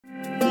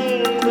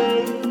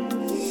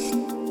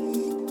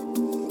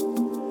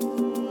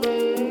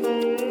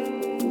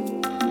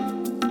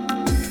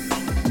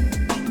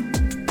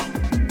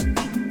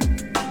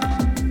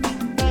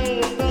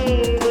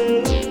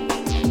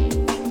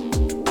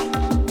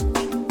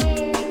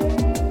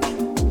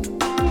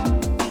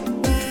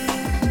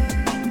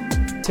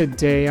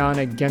Today on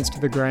Against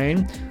the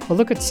Grain, a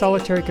look at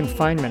solitary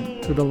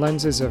confinement through the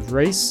lenses of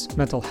race,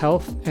 mental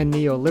health, and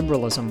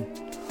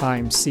neoliberalism.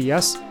 I'm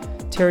CS,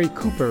 Terry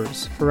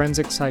Kupers,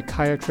 forensic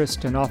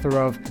psychiatrist and author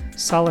of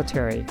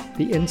Solitary,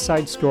 the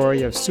inside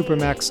story of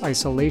Supermax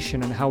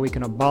isolation and how we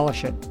can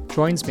abolish it,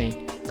 joins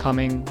me,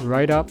 coming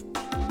right up.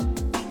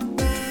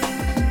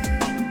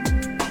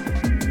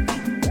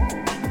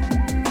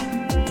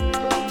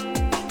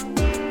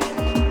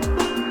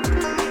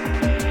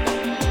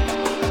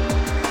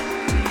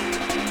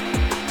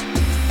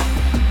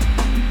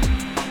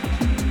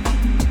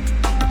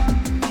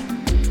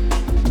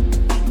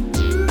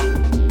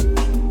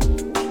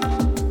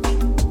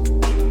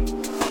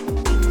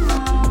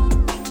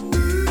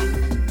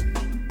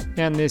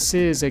 And this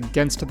is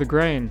Against the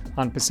Grain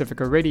on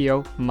Pacifica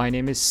Radio. My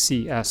name is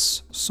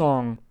C.S.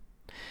 Song.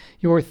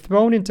 You are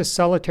thrown into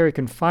solitary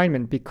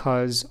confinement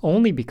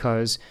only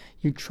because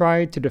you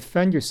tried to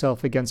defend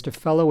yourself against a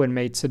fellow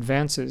inmate's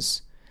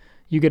advances.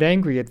 You get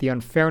angry at the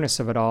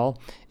unfairness of it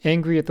all,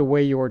 angry at the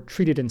way you are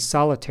treated in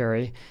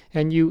solitary,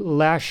 and you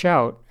lash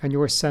out, and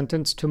you are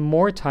sentenced to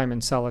more time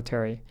in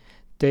solitary.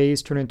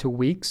 Days turn into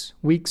weeks,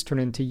 weeks turn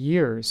into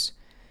years.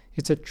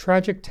 It's a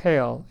tragic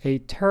tale, a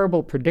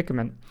terrible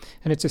predicament,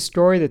 and it's a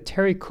story that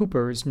Terry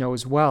Kupers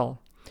knows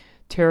well.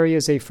 Terry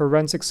is a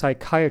forensic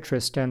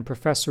psychiatrist and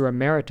professor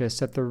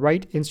emeritus at the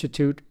Wright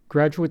Institute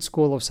Graduate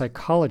School of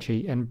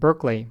Psychology in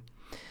Berkeley.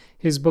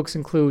 His books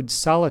include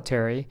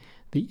Solitary,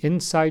 the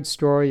inside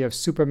story of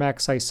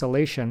Supermax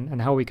isolation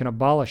and how we can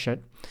abolish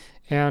it,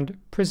 and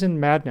Prison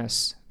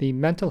Madness, the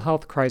mental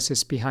health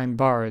crisis behind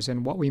bars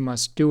and what we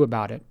must do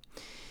about it.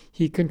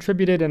 He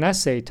contributed an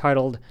essay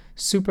titled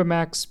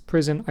Supermax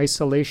Prison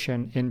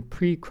Isolation in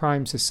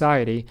Pre-Crime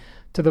Society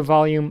to the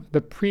volume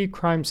The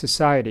Pre-Crime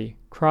Society,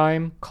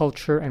 Crime,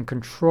 Culture, and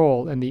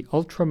Control in the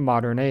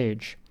Ultra-Modern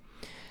Age.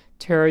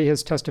 Terry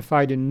has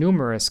testified in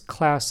numerous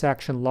class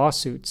action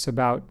lawsuits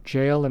about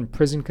jail and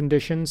prison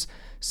conditions,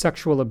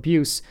 sexual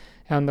abuse,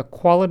 and the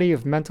quality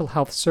of mental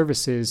health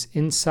services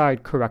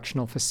inside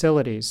correctional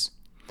facilities.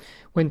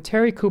 When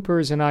Terry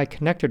Kupers and I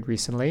connected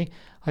recently,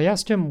 I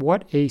asked him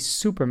what a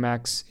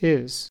supermax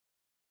is.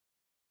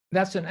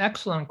 That's an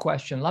excellent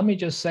question. Let me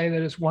just say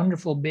that it's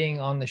wonderful being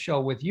on the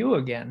show with you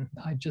again.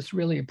 I just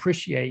really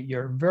appreciate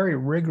your very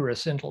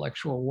rigorous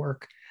intellectual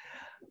work.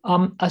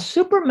 A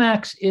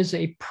supermax is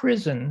a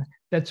prison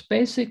that's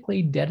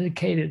basically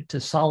dedicated to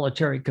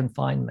solitary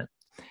confinement.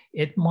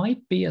 It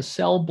might be a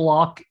cell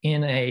block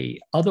in a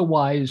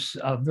otherwise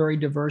very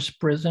diverse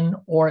prison,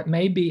 or it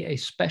may be a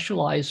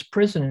specialized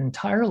prison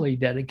entirely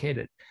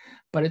dedicated.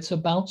 But it's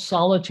about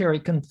solitary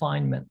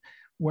confinement,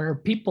 where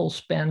people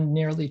spend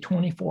nearly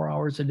 24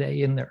 hours a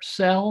day in their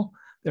cell.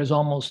 There's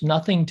almost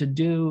nothing to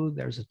do.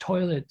 There's a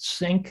toilet,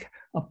 sink,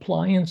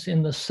 appliance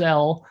in the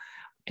cell,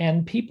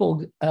 and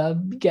people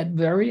get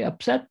very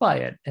upset by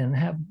it and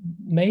have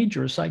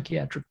major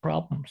psychiatric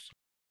problems.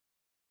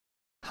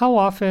 How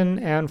often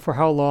and for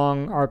how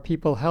long are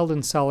people held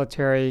in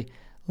solitary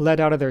let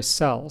out of their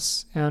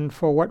cells, and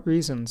for what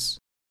reasons?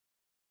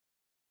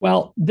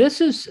 Well,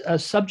 this is a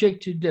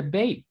subject to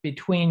debate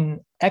between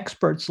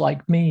experts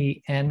like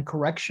me and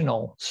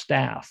correctional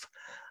staff.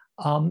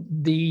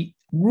 The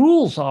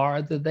rules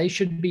are that they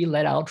should be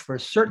let out for a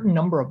certain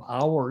number of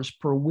hours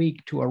per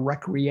week to a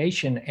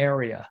recreation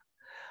area.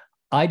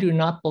 I do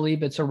not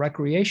believe it's a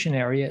recreation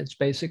area. It's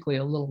basically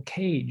a little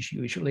cage,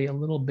 usually a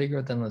little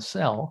bigger than the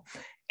cell.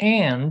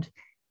 And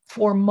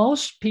for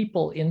most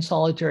people in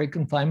solitary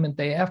confinement,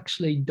 they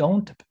actually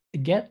don't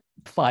get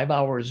 5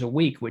 hours a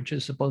week, which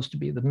is supposed to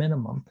be the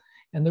minimum.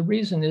 And the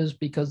reason is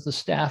because the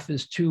staff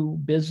is too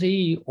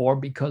busy, or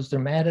because they're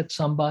mad at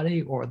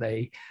somebody, or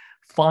they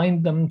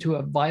find them to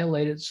have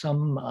violated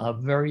some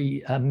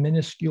very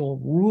minuscule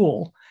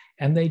rule,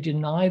 and they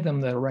deny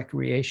them their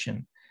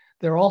recreation.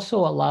 They're also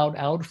allowed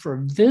out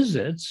for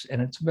visits,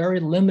 and it's very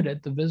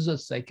limited the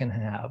visits they can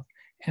have,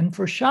 and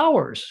for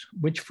showers,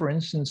 which, for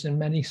instance, in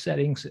many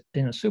settings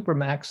in a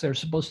supermax, they're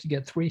supposed to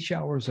get 3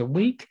 showers a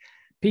week.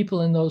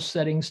 People in those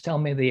settings tell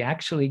me they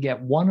actually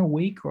get 1 a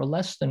week or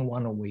less than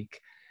 1 a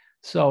week.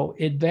 So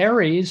it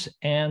varies,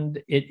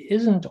 and it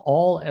isn't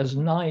all as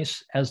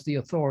nice as the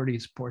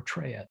authorities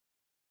portray it.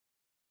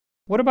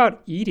 What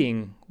about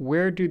eating?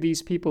 Where do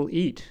these people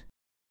eat?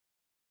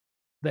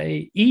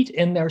 They eat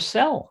in their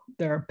cell.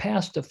 They're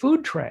passed a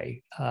food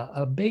tray.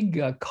 A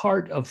big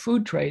cart of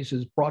food trays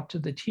is brought to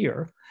the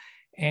tier,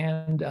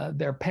 and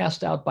they're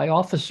passed out by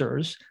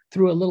officers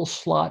through a little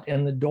slot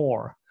in the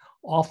door.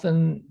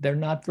 Often they're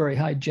not very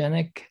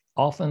hygienic.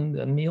 Often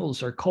the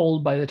meals are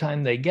cold by the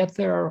time they get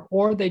there,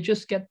 or they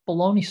just get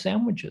bologna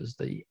sandwiches.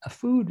 The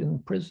food in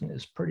prison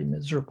is pretty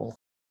miserable.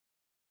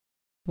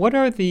 What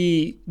are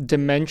the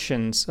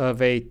dimensions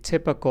of a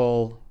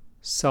typical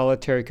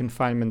solitary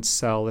confinement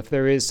cell, if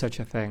there is such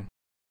a thing?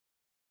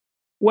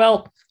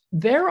 Well,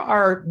 there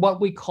are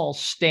what we call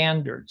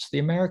standards. The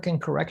American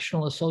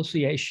Correctional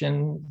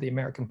Association, the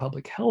American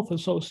Public Health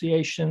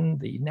Association,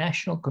 the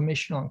National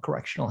Commission on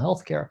Correctional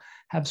Healthcare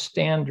have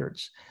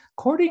standards.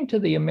 According to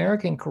the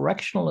American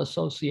Correctional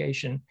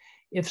Association,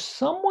 If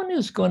someone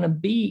is going to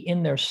be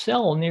in their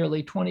cell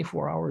nearly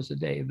 24 hours a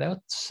day, that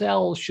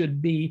cell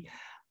should be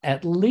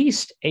at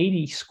least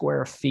 80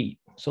 square feet.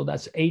 So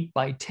that's 8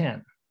 by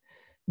 10.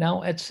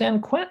 Now at San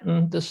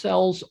Quentin, the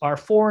cells are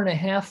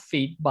 4.5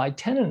 feet by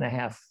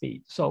 10.5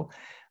 feet. So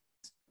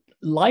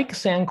like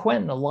San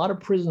Quentin, a lot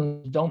of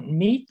prisons don't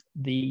meet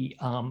the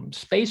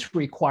space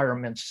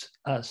requirements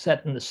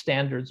set in the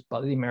standards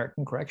by the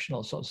American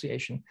Correctional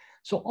Association.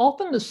 So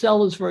often the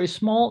cell is very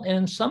small, and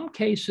in some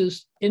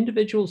cases,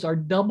 individuals are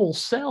double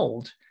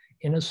celled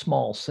in a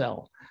small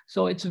cell.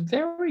 So it's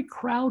very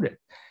crowded.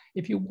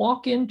 If you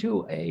walk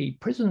into a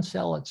prison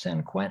cell at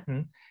San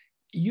Quentin,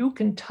 you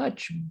can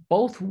touch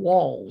both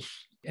walls.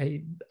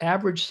 An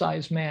average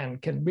sized man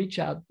can reach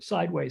out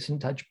sideways and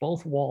touch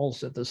both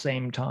walls at the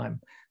same time.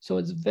 So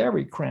it's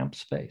very cramped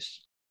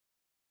space.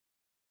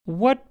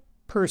 What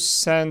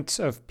percent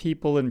of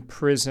people in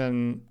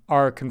prison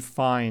are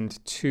confined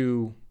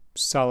to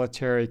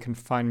solitary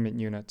confinement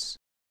units?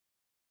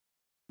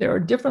 There are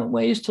different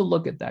ways to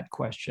look at that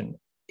question.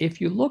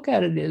 If you look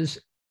at it as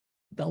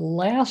the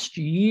last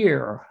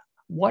year,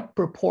 what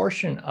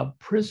proportion of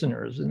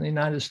prisoners in the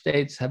United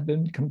States have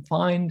been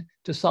confined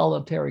to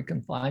solitary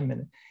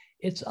confinement?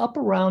 It's up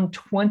around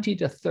 20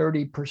 to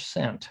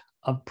 30%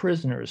 of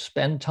prisoners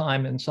spend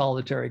time in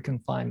solitary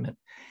confinement.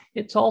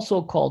 It's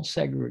also called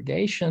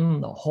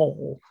segregation, the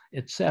hole,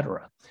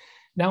 etc.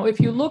 Now, if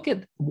you look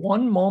at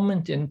one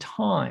moment in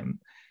time,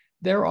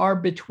 there are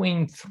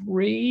between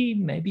 3,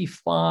 maybe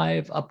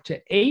 5, up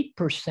to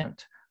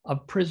 8%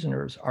 of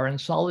prisoners are in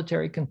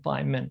solitary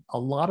confinement, a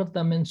lot of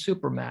them in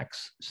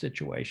supermax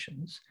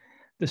situations.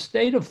 The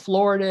state of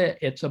Florida,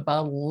 it's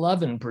about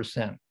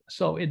 11%.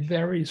 So it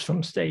varies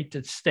from state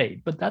to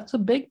state, but that's a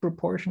big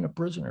proportion of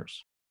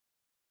prisoners.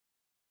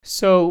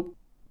 So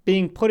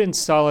being put in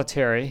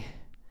solitary,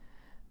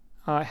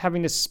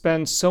 having to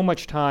spend so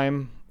much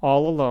time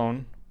all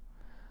alone,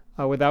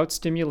 without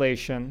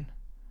stimulation,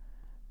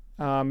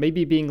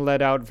 maybe being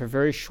let out for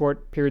very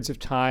short periods of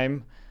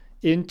time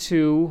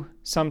into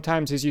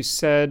sometimes, as you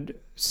said,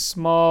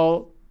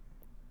 small,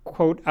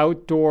 quote,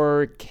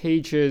 outdoor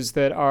cages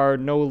that are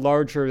no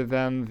larger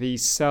than the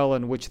cell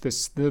in which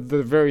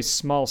the very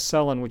small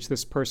cell in which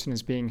this person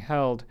is being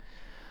held.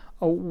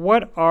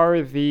 What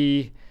are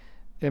the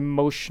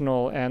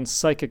emotional and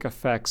psychic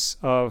effects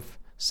of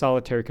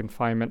solitary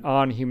confinement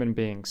on human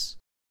beings?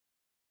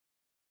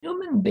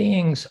 Human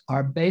beings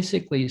are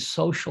basically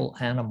social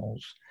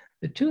animals.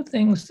 The two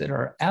things that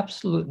are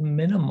absolute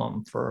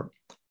minimum for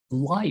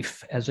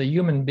life as a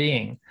human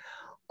being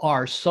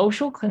are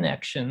social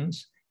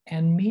connections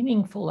and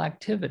meaningful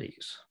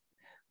activities.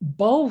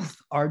 Both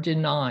are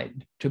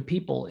denied to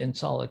people in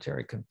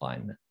solitary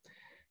confinement.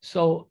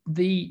 So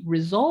the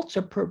results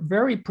are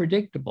very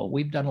predictable.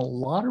 We've done a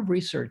lot of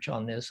research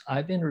on this.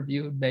 I've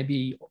interviewed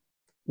maybe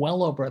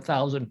well over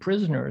 1,000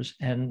 prisoners,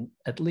 and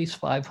at least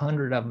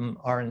 500 of them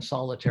are in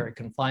solitary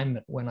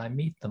confinement when I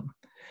meet them.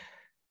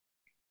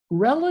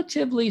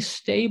 Relatively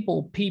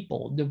stable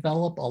people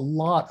develop a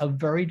lot of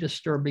very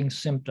disturbing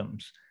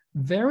symptoms,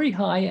 very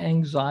high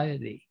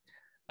anxiety,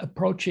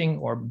 approaching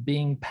or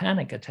being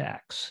panic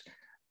attacks,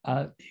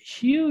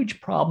 huge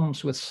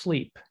problems with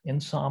sleep,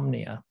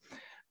 insomnia,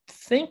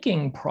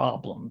 thinking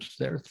problems.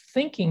 Their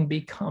thinking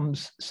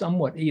becomes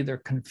somewhat either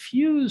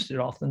confused, it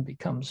often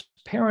becomes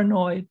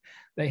paranoid.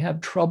 They have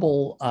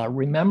trouble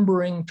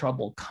remembering,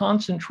 trouble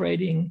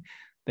concentrating.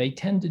 They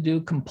tend to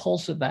do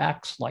compulsive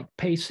acts like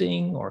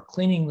pacing or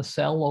cleaning the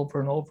cell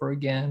over and over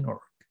again or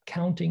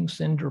counting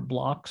cinder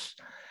blocks.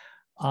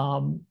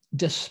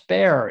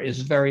 Despair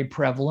is very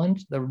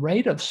prevalent. The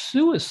rate of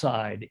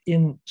suicide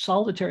in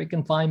solitary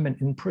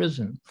confinement in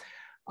prison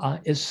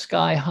is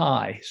sky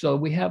high. So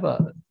we have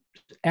an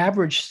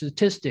average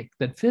statistic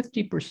that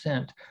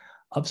 50%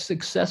 of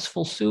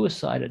successful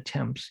suicide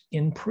attempts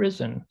in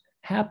prison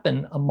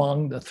happen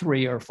among the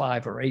 3 or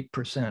 5 or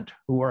 8%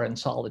 who are in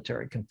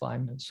solitary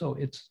confinement. So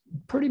it's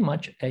pretty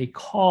much a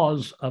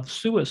cause of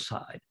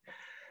suicide.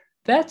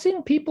 That's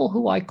in people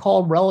who I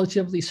call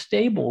relatively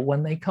stable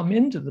when they come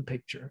into the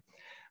picture.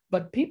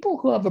 But people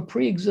who have a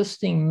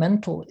pre-existing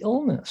mental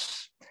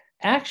illness,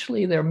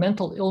 actually their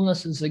mental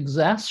illness is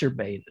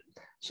exacerbated.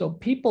 So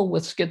people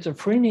with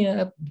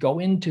schizophrenia go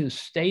into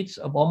states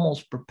of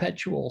almost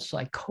perpetual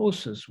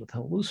psychosis with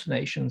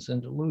hallucinations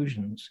and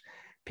delusions.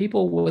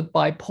 People with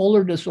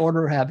bipolar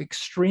disorder have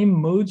extreme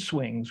mood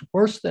swings,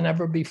 worse than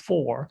ever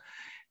before.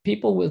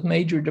 People with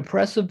major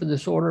depressive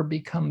disorder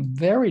become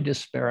very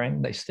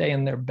despairing. They stay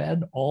in their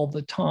bed all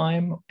the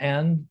time,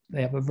 and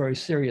they have a very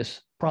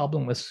serious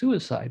problem with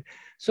suicide.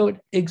 So it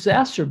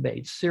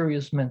exacerbates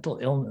serious mental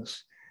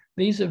illness.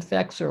 These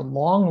effects are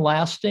long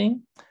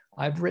lasting.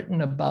 I've written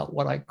about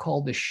what I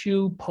call the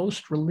SHU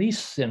post-release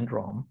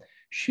syndrome.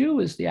 SHU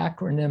is the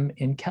acronym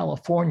in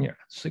California,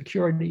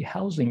 Security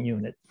Housing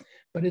Unit,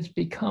 but it's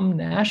become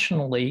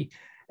nationally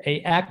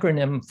an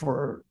acronym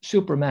for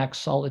supermax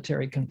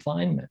solitary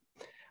confinement.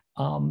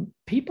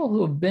 People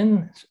who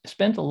have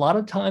spent a lot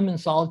of time in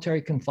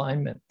solitary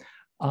confinement,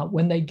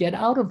 when they get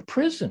out of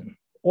prison,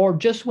 or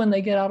just when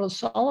they get out of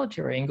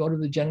solitary and go to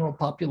the general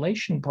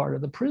population part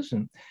of the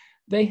prison,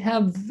 they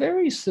have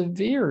very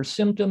severe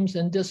symptoms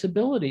and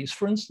disabilities.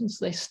 For instance,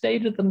 they stay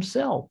to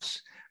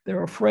themselves.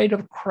 They're afraid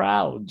of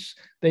crowds.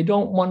 They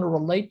don't want to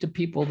relate to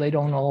people they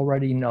don't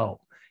already know.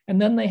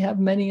 And then they have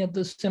many of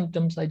the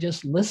symptoms I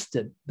just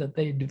listed that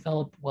they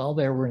developed while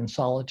they were in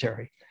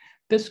solitary.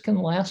 This can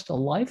last a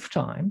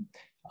lifetime.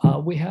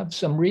 We have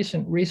some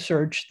recent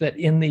research that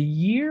in the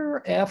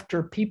year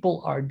after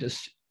people are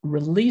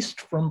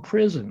released from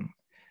prison,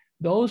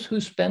 those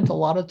who spent a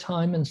lot of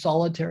time in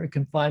solitary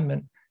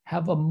confinement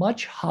have a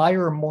much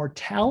higher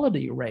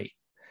mortality rate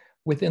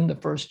within the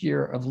first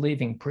year of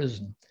leaving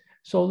prison.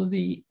 So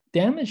the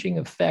damaging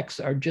effects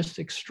are just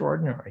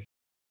extraordinary.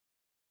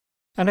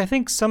 And I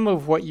think some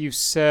of what you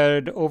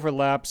said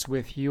overlaps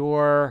with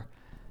your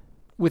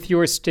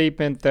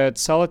statement that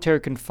solitary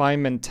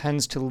confinement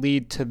tends to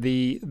lead to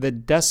the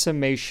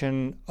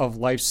decimation of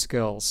life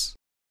skills.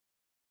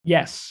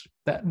 Yes,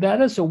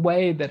 that is a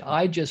way that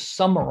I just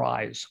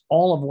summarize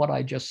all of what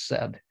I just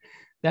said.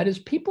 That is,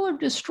 people are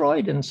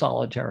destroyed in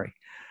solitary.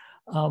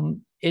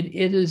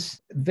 It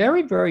is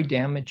very, very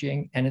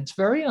damaging, and it's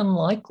very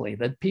unlikely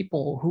that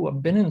people who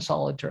have been in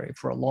solitary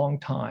for a long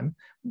time,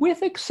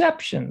 with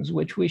exceptions,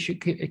 which we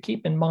should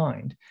keep in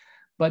mind,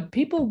 but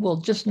people will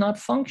just not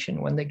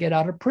function when they get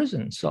out of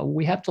prison. So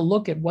we have to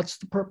look at what's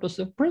the purpose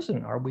of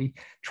prison. Are we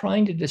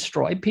trying to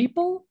destroy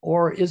people,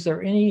 or is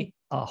there any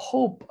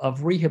hope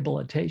of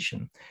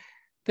rehabilitation?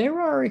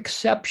 There are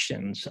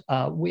exceptions.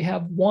 We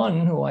have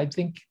one who I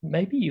think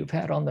maybe you've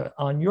had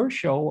on your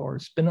show or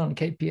it's been on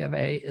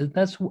KPFA.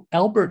 That's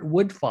Albert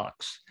Woodfox,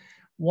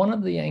 one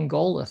of the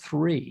Angola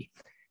Three.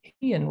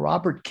 He and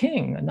Robert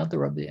King,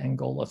 another of the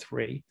Angola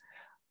Three,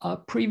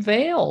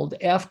 prevailed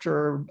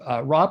after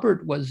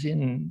Robert was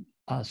in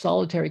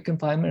solitary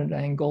confinement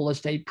at Angola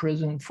State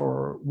Prison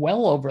for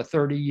well over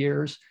 30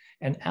 years,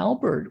 and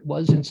Albert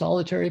was in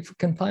solitary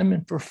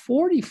confinement for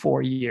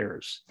 44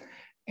 years.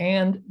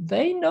 And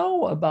they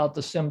know about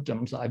the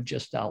symptoms I've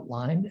just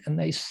outlined, and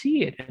they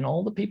see it in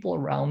all the people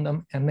around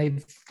them, and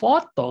they've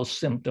fought those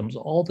symptoms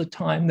all the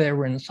time they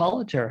were in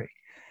solitary.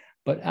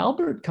 But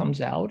Albert comes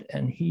out,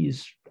 and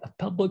he's a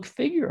public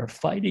figure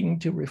fighting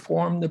to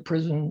reform the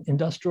prison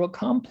industrial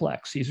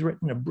complex. He's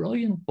written a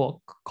brilliant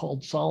book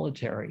called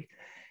Solitary,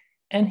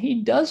 and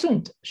he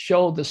doesn't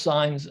show the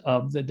signs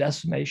of the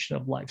decimation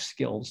of life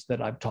skills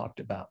that I've talked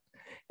about.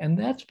 And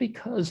that's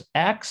because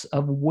acts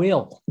of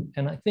will,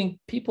 and I think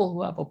people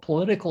who have a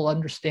political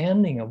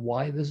understanding of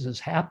why this is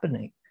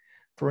happening,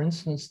 for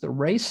instance, the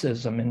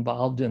racism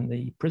involved in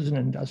the prison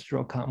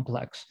industrial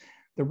complex,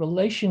 the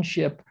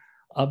relationship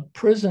of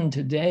prison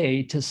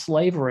today to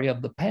slavery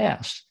of the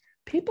past,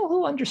 people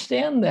who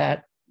understand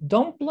that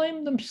don't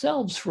blame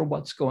themselves for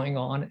what's going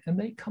on, and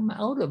they come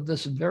out of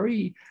this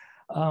very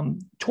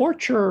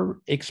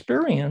torture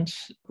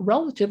experience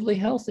relatively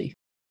healthy.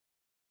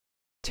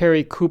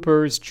 Terry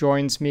Kupers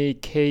joins me,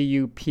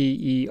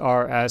 Kupers,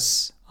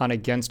 on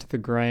Against the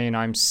Grain.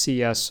 I'm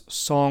C.S.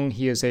 Song.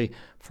 He is a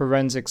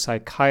forensic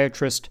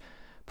psychiatrist,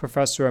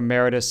 professor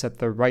emeritus at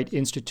the Wright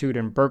Institute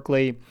in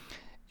Berkeley,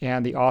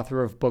 and the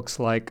author of books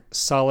like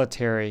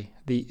Solitary,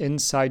 The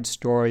Inside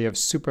Story of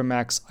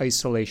Supermax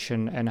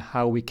Isolation and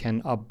How We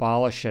Can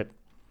Abolish It.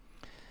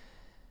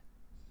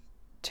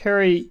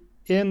 Terry,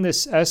 in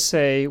this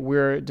essay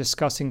we're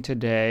discussing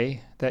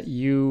today that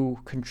you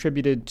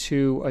contributed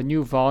to a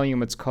new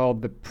volume, it's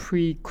called The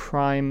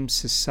Pre-Crime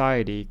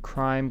Society,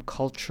 Crime,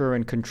 Culture,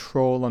 and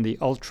Control in the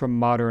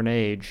Ultra-Modern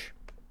Age.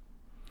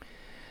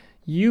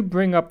 You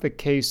bring up the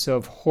case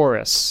of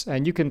Horace,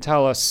 and you can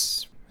tell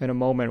us in a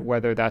moment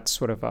whether that's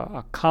sort of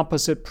a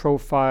composite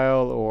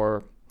profile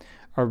or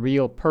a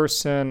real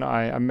person.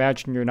 I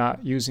imagine you're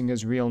not using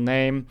his real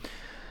name.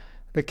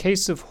 The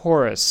case of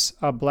Horace,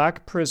 a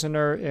black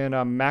prisoner in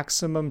a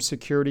maximum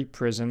security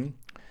prison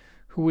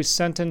who was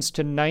sentenced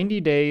to 90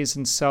 days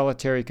in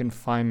solitary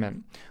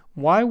confinement.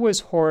 Why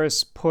was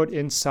Horace put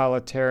in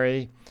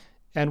solitary,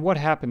 and what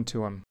happened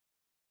to him?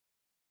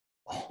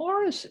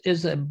 Horace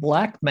is a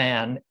black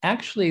man.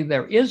 Actually,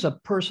 there is a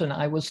person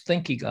I was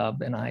thinking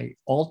of, and I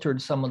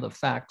altered some of the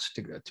facts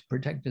to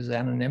protect his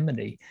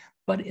anonymity.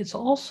 But it's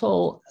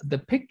also the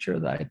picture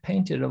that I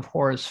painted of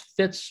Horace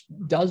fits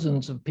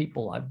dozens of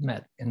people I've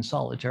met in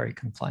solitary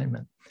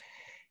confinement.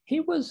 He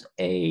was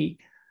a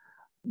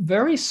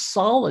very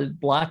solid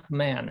black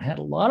man, had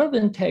a lot of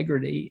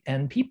integrity,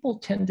 and people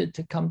tended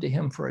to come to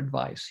him for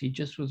advice. He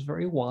just was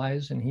very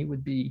wise, and he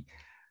would be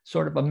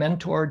sort of a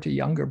mentor to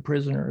younger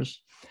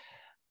prisoners.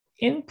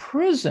 In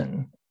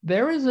prison,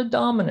 there is a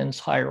dominance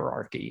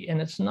hierarchy,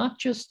 and it's not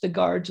just the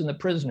guards and the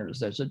prisoners.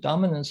 There's a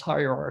dominance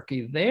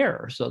hierarchy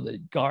there, so the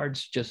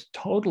guards just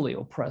totally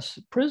oppress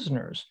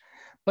prisoners.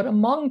 But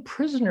among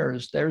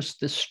prisoners, there's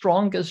the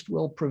strongest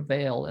will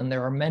prevail, and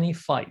there are many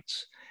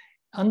fights.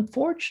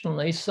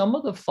 Unfortunately, some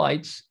of the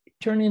fights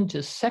turn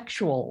into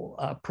sexual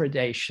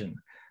predation,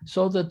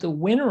 so that the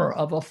winner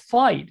of a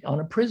fight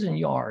on a prison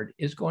yard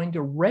is going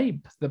to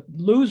rape the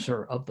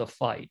loser of the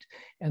fight.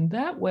 And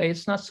that way,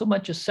 it's not so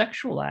much a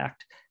sexual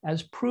act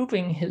as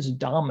proving his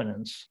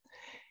dominance.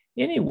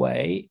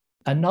 Anyway,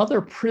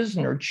 another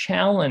prisoner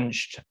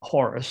challenged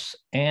Horace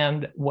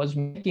and was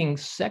making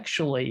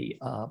sexually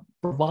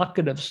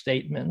provocative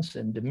statements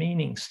and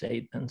demeaning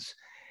statements.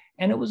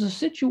 And it was a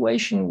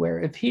situation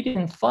where if he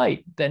didn't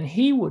fight, then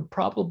he would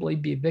probably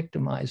be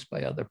victimized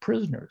by other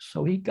prisoners.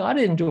 So he got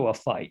into a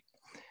fight.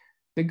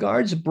 The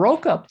guards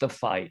broke up the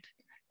fight.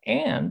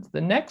 And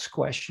the next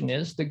question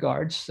is the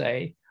guards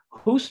say,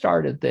 who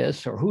started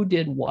this or who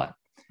did what?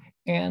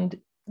 And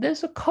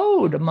there's a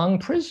code among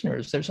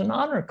prisoners. There's an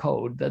honor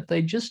code that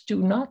they just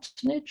do not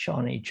snitch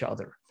on each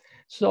other.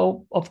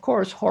 So, of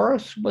course,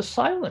 Horace was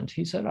silent.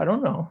 He said, I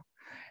don't know.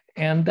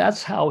 And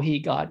that's how he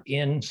got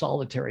in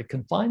solitary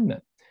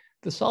confinement.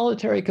 The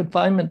solitary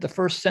confinement, the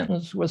first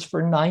sentence was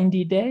for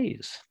 90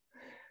 days.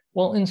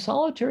 Well, in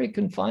solitary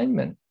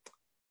confinement,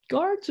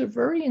 guards are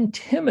very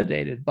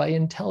intimidated by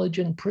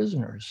intelligent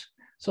prisoners.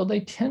 So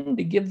they tend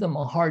to give them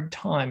a hard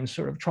time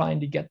sort of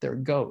trying to get their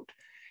goat.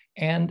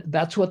 And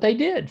that's what they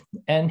did.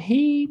 And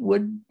he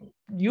would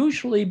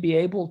usually be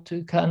able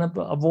to kind of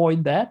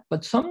avoid that.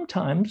 But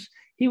sometimes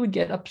he would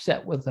get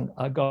upset with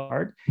a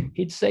guard.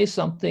 He'd say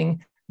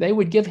something. They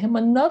would give him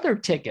another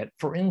ticket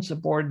for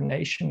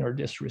insubordination or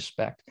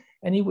disrespect.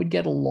 And he would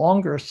get a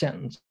longer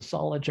sentence,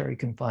 solitary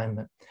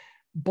confinement.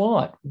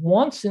 But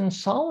once in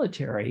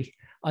solitary,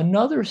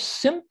 another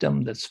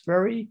symptom that's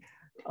very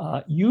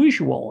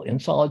usual in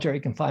solitary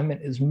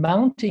confinement is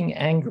mounting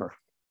anger.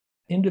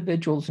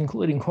 Individuals,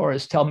 including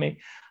Horace, tell me,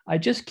 I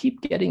just keep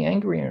getting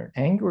angrier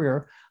and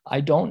angrier. I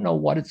don't know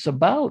what it's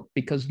about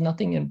because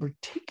nothing in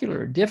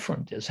particular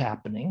different is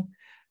happening.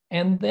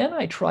 And then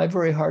I try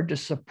very hard to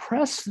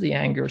suppress the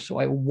anger so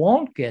I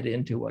won't get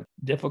into a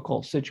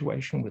difficult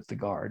situation with the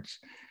guards.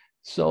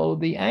 So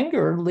the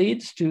anger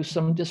leads to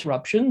some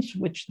disruptions,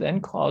 which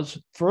then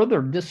cause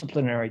further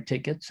disciplinary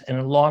tickets and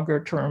a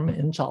longer term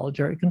in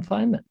solitary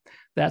confinement.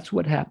 That's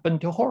what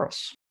happened to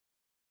Horace.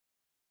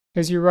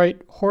 As you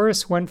write,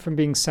 Horace went from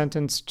being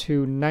sentenced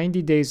to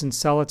 90 days in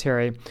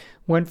solitary,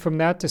 went from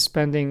that to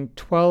spending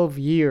 12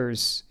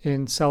 years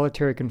in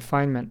solitary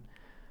confinement.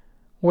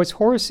 Was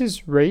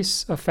Horace's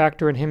race a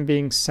factor in him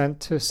being sent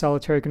to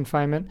solitary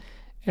confinement?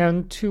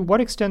 And to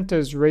what extent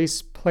does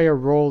race play a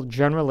role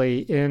generally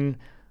in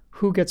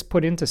who gets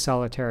put into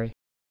solitary?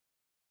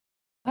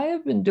 I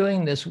have been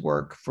doing this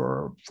work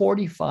for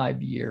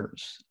 45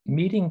 years,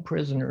 meeting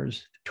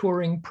prisoners,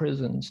 touring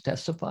prisons,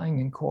 testifying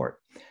in court.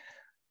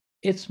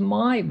 It's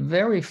my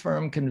very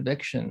firm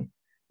conviction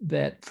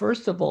that,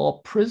 first of all,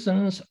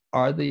 prisons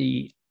are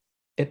the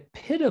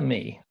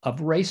epitome of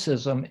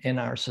racism in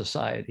our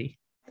society.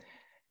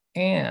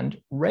 And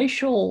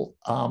racial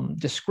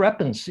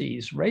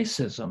discrepancies,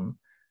 racism,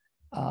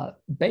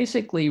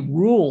 basically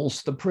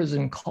rules the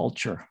prison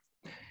culture.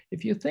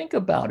 If you think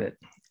about it,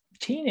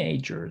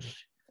 teenagers,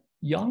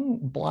 young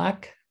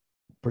Black,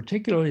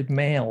 particularly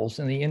males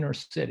in the inner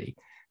city,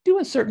 do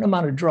a certain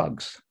amount of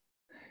drugs.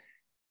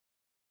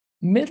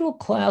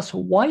 Middle-class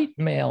white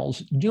males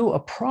do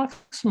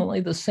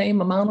approximately the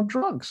same amount of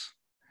drugs.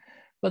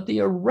 But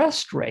the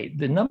arrest rate,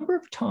 the number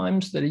of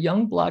times that a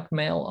young Black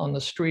male on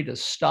the street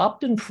is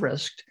stopped and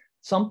frisked,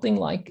 something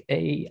like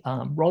a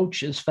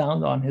roach is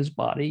found on his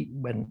body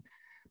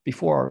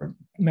before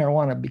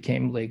marijuana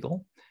became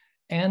legal,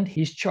 and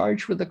he's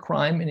charged with a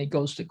crime and he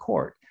goes to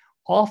court,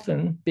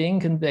 often being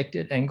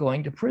convicted and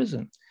going to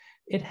prison.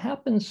 It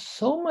happens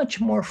so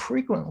much more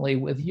frequently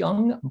with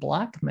young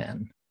Black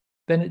men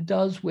than it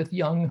does with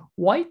young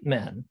white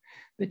men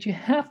that you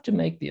have to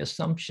make the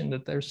assumption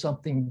that there's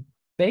something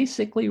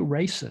basically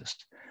racist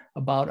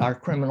about our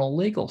criminal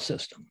legal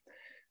system.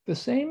 The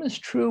same is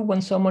true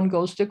when someone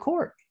goes to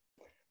court.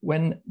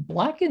 When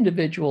Black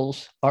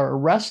individuals are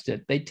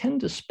arrested, they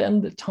tend to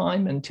spend the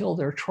time until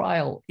their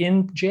trial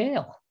in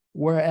jail,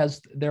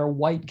 whereas their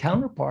white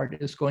counterpart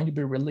is going to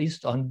be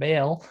released on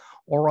bail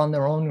or on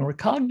their own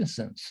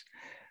recognizance.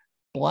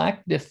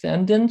 Black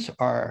defendants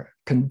are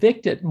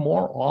convicted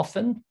more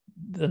often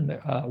than their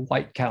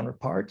white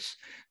counterparts.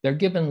 They're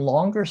given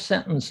longer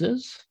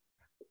sentences.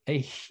 A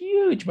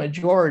huge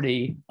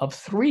majority of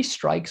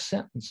 3-strike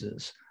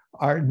sentences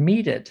are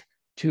meted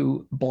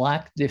to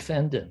Black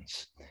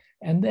defendants.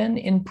 And then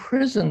in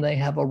prison, they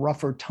have a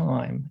rougher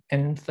time.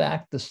 And in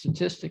fact, the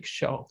statistics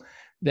show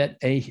that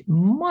a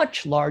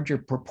much larger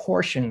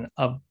proportion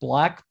of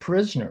Black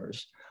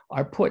prisoners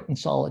are put in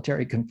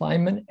solitary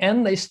confinement,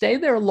 and they stay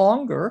there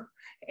longer,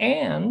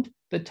 and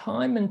the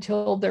time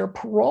until they're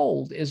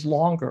paroled is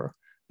longer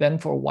than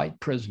for white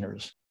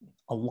prisoners.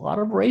 A lot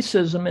of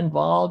racism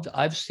involved.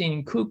 I've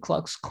seen Ku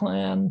Klux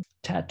Klan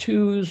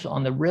tattoos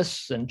on the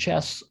wrists and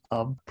chests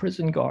of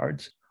prison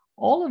guards.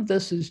 All of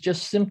this is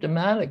just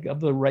symptomatic of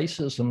the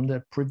racism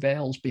that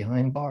prevails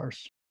behind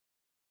bars.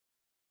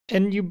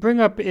 And you bring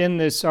up in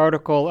this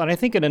article, and I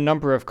think in a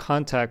number of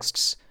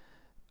contexts,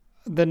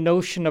 the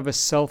notion of a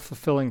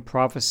self-fulfilling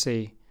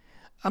prophecy.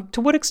 To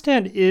what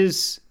extent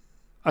is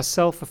a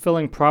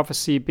self-fulfilling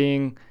prophecy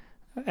being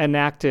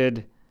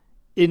enacted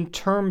in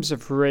terms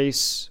of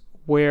race,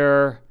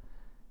 where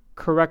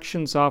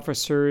corrections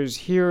officers,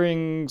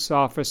 hearings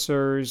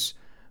officers,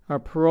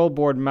 parole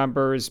board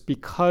members,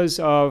 because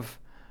of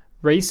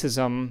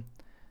racism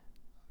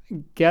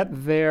get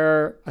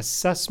their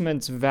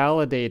assessments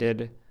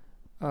validated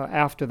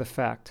after the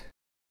fact?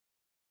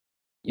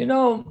 You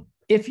know,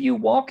 if you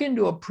walk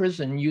into a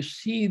prison, you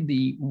see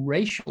the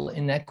racial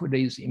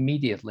inequities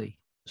immediately.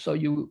 So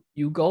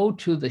you go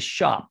to the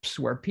shops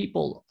where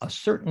people, a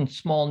certain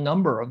small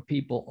number of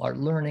people, are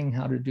learning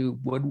how to do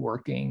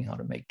woodworking, how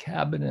to make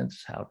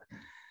cabinets,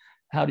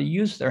 how to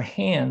use their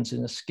hands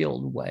in a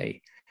skilled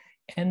way.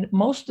 And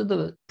most of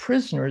the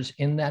prisoners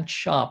in that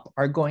shop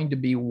are going to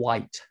be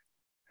white.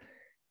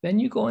 Then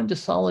you go into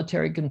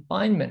solitary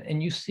confinement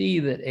and you see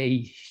that a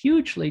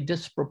hugely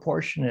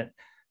disproportionate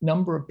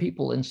number of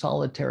people in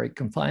solitary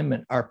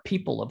confinement are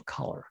people of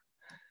color.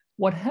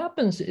 What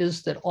happens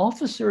is that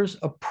officers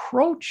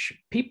approach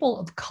people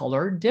of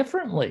color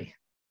differently.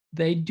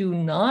 They do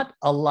not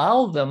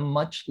allow them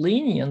much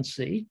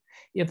leniency.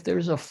 If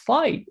there's a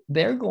fight,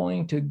 they're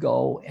going to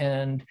go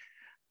and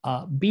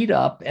beat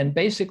up and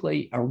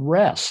basically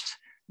arrest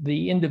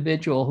the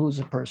individual who's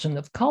a person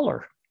of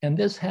color. And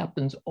this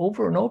happens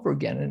over and over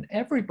again, and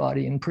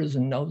everybody in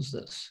prison knows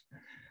this.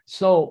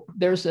 So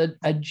there's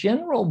a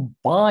general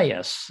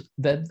bias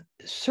that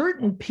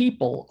certain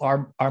people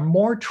are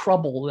more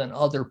trouble than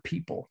other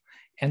people,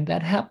 and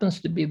that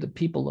happens to be the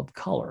people of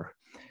color.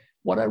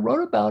 What I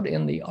wrote about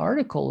in the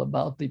article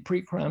about the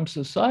pre-crime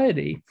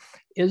society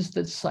is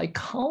that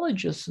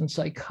psychologists and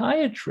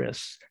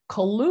psychiatrists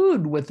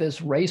collude with this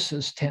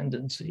racist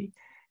tendency,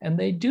 and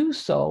they do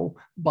so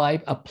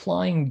by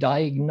applying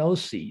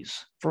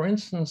diagnoses. For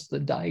instance, the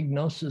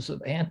diagnosis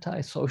of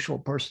antisocial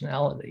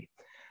personality.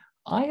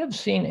 I have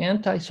seen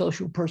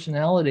antisocial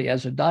personality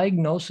as a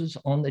diagnosis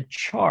on the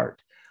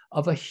chart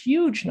of a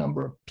huge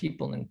number of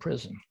people in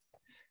prison.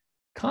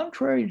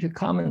 Contrary to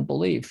common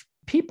belief,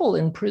 people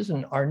in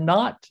prison are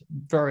not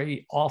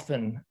very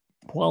often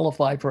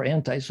qualified for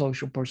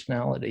antisocial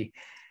personality.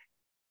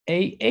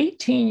 A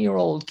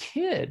 18-year-old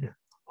kid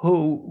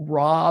who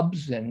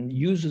robs and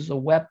uses a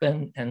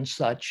weapon and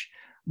such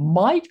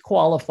might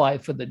qualify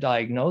for the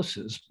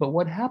diagnosis, but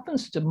what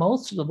happens to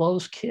most of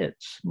those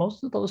kids,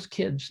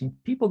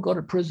 and people go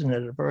to prison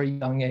at a very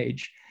young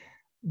age,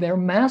 they're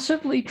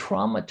massively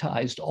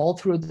traumatized all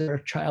through their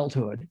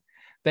childhood.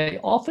 They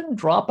often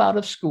drop out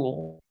of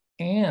school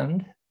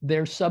and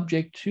they're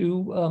subject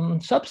to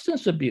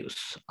substance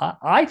abuse.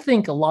 I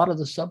think a lot of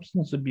the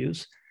substance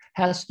abuse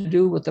has to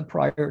do with the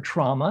prior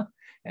trauma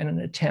and an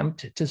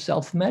attempt to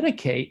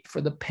self-medicate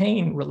for the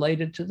pain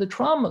related to the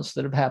traumas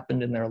that have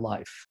happened in their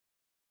life.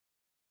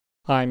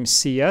 I'm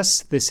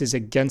CS. This is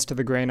Against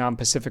the Grain on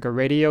Pacifica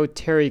Radio.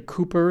 Terry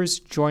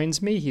Kupers joins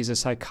me. He's a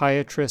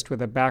psychiatrist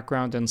with a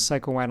background in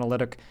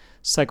psychoanalytic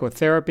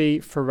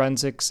psychotherapy,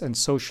 forensics, and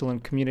social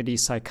and community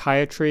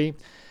psychiatry.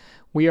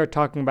 We are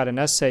talking about an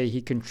essay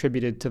he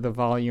contributed to the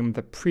volume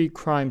The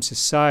Pre-Crime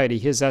Society.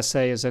 His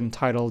essay is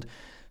entitled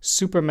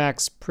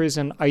Supermax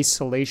Prison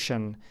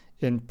Isolation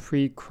in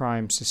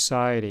Pre-Crime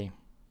Society.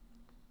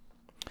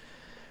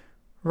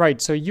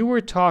 Right, so you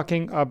were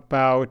talking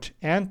about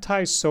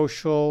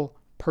antisocial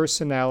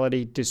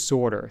personality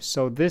disorder.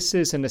 So this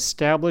is an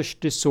established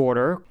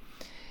disorder,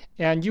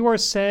 and you are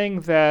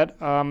saying that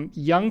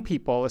young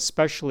people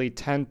especially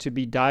tend to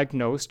be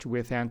diagnosed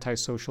with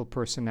antisocial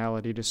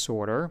personality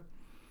disorder,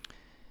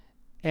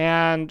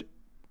 and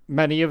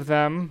many of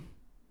them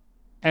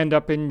end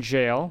up in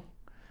jail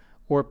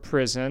or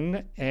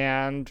prison,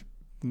 and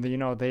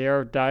they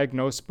are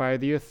diagnosed by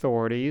the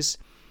authorities.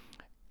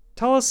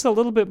 Tell us a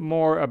little bit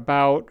more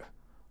about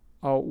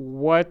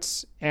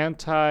what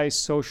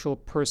antisocial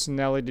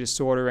personality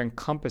disorder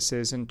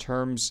encompasses in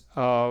terms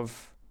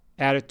of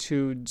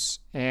attitudes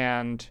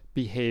and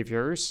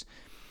behaviors.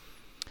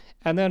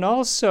 And then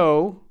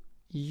also,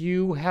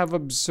 you have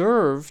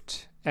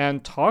observed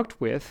and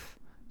talked with,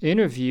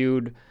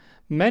 interviewed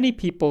many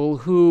people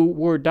who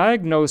were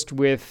diagnosed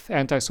with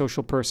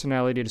antisocial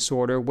personality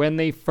disorder when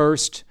they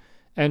first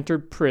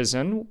entered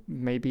prison,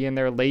 maybe in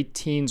their late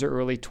teens or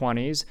early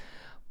 20s,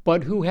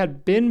 but who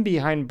had been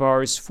behind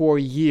bars for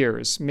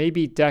years,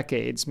 maybe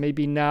decades,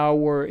 maybe now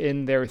were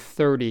in their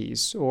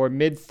 30s or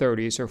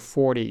mid-30s or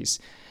 40s.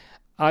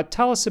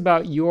 Tell us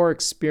about your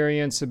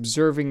experience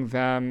observing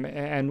them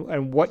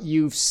and what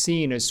you've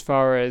seen as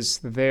far as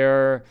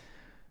their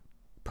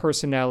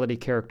personality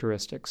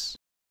characteristics.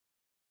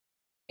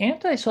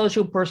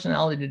 Antisocial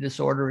personality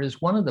disorder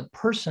is one of the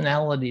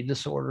personality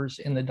disorders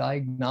in the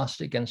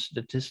Diagnostic and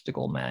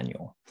Statistical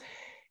Manual.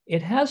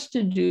 It has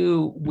to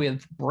do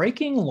with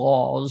breaking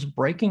laws,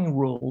 breaking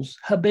rules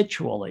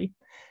habitually,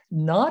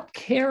 not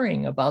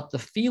caring about the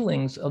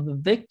feelings of the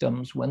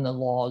victims when the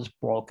law is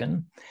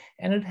broken.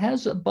 And it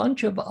has a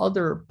bunch of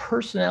other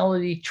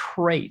personality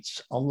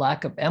traits, a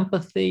lack of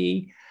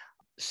empathy,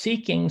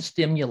 seeking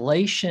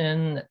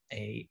stimulation,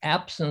 an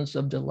absence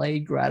of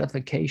delayed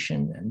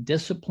gratification and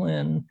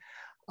discipline,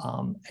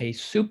 a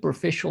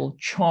superficial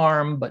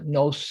charm, but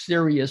no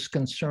serious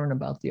concern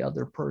about the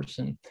other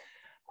person.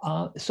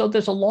 So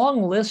there's a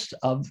long list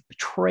of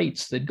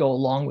traits that go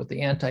along with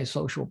the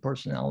antisocial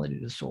personality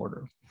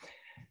disorder.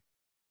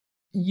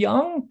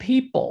 Young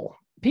people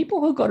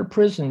people who go to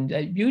prison,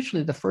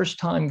 usually the first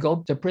time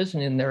go to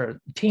prison in their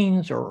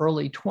teens or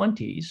early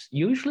 20s,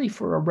 usually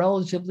for a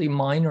relatively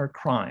minor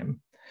crime.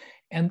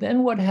 And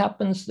then what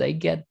happens, they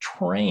get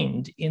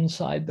trained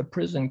inside the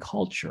prison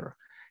culture,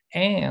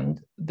 and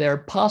their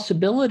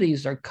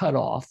possibilities are cut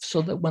off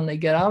so that when they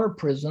get out of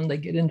prison, they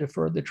get into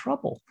further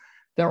trouble.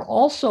 They're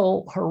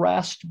also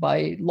harassed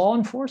by law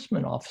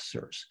enforcement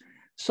officers.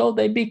 So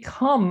they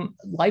become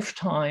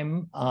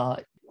lifetime,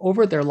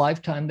 over their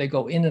lifetime, they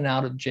go in and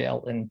out of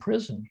jail and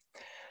prison.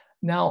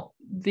 Now,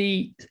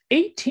 the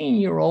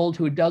 18-year-old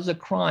who does a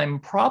crime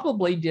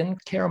probably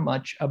didn't care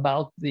much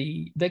about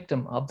the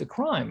victim of the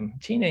crime.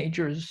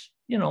 Teenagers,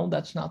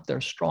 that's not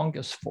their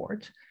strongest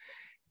forte.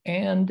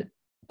 And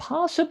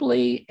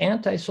possibly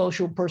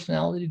antisocial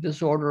personality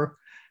disorder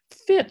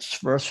fits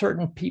for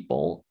certain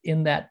people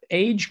in that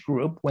age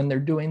group when they're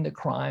doing the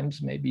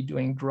crimes, maybe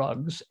doing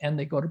drugs, and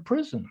they go to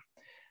prison.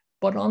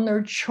 But on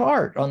their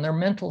chart, on their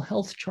mental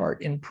health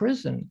chart in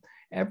prison,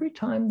 every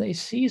time they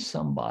see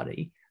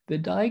somebody, the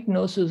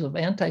diagnosis of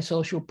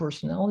antisocial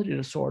personality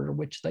disorder,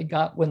 which they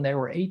got when they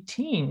were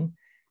 18,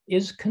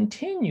 is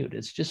continued.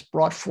 It's just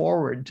brought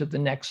forward to the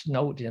next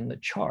note in the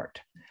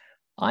chart.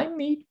 I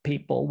meet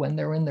people when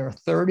they're in their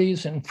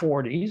 30s and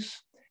 40s,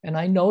 and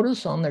I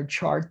notice on their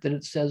chart that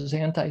it says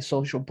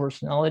antisocial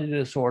personality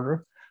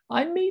disorder.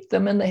 I meet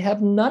them and they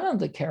have none of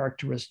the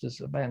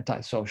characteristics of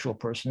antisocial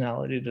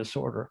personality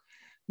disorder.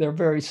 They're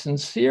very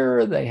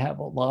sincere. They have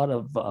a lot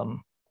of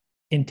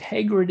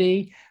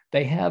integrity.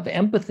 They have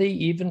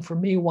empathy, even for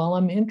me while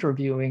I'm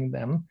interviewing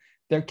them.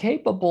 They're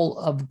capable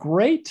of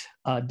great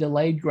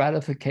delayed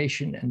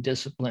gratification and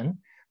discipline.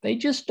 They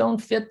just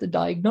don't fit the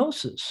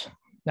diagnosis.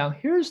 Now,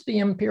 here's the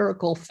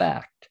empirical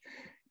fact.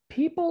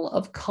 People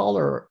of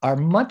color are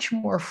much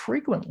more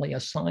frequently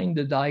assigned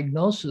a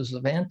diagnosis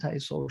of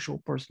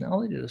antisocial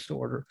personality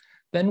disorder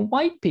than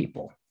white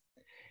people.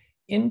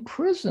 In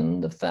prison,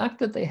 the fact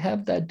that they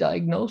have that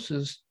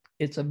diagnosis,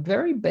 it's a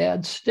very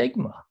bad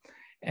stigma.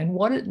 And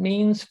what it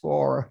means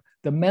for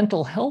the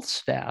mental health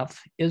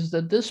staff is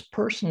that this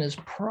person is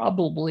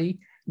probably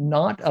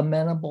not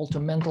amenable to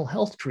mental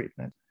health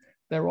treatment.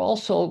 They're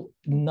also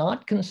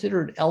not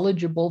considered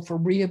eligible for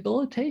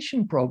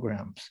rehabilitation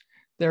programs.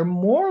 They're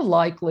more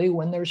likely,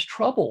 when there's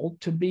trouble,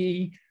 to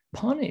be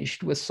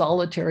punished with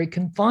solitary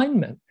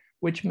confinement,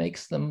 which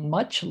makes them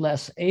much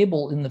less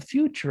able in the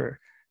future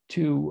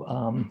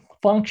to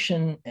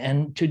function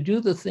and to do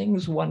the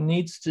things one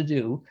needs to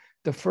do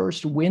to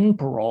first win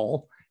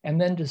parole and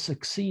then to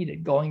succeed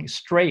at going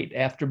straight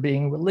after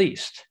being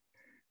released.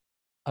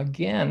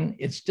 Again,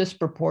 it's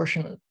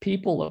disproportionate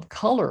people of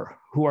color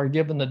who are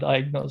given the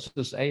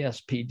diagnosis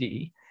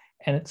ASPD,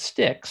 and it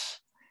sticks.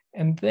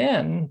 And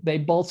then they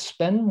both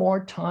spend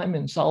more time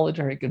in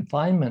solitary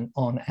confinement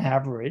on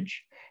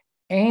average,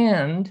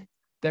 and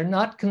they're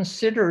not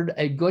considered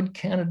a good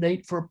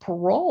candidate for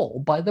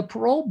parole by the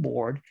parole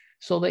board.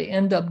 So they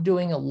end up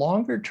doing a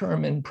longer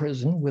term in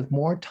prison with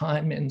more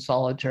time in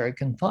solitary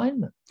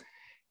confinement.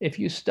 If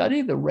you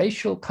study the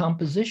racial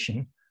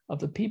composition of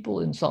the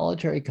people in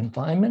solitary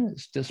confinement,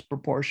 it's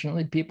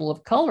disproportionately people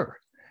of color.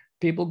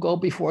 People go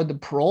before the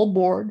parole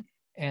board,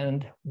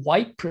 and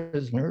white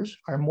prisoners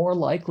are more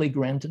likely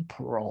granted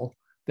parole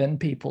than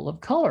people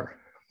of color.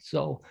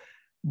 So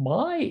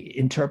my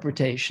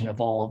interpretation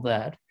of all of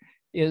that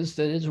is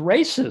that it's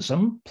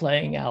racism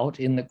playing out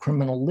in the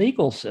criminal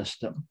legal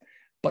system,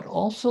 but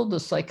also the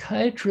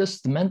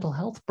psychiatrists, the mental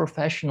health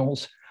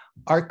professionals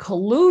are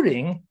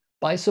colluding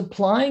by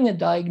supplying a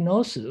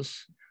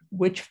diagnosis,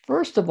 which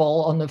first of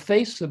all, on the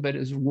face of it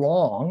is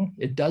wrong.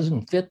 It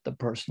doesn't fit the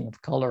person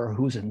of color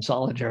who's in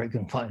solitary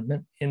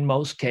confinement in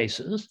most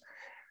cases.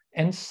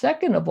 And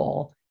second of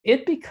all,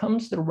 it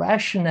becomes the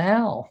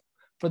rationale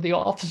for the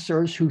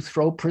officers who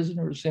throw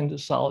prisoners into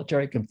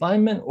solitary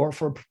confinement or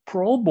for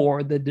parole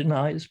board that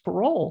denies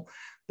parole.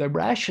 The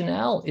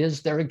rationale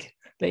is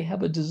they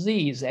have a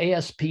disease,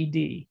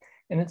 ASPD.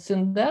 And it's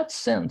in that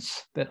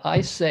sense that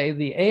I say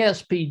the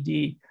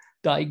ASPD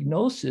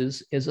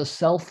diagnosis is a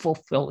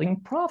self-fulfilling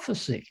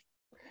prophecy.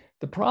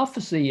 The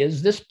prophecy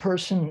is this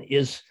person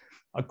is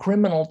a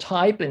criminal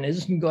type and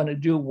isn't going to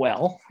do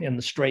well in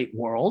the straight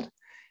world.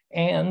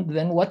 And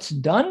then what's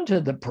done to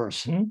the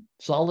person,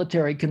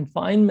 solitary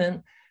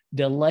confinement,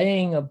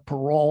 delaying of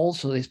parole,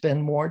 so they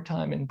spend more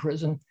time in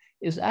prison,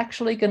 is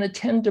actually going to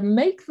tend to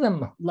make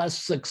them less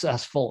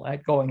successful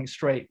at going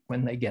straight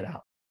when they get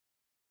out.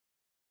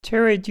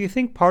 Terry, do you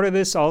think part of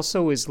this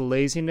also is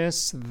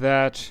laziness,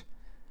 that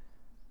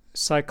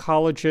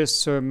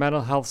psychologists or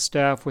mental health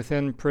staff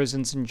within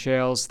prisons and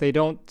jails, they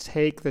don't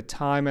take the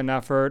time and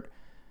effort,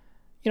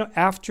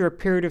 after a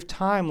period of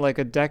time, like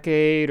a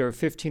decade or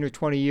 15 or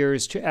 20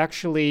 years, to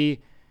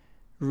actually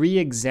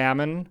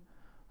re-examine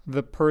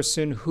the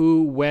person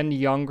who, when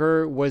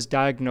younger, was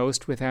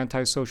diagnosed with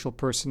antisocial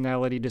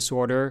personality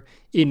disorder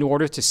in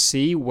order to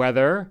see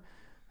whether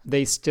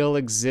they still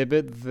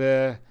exhibit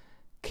the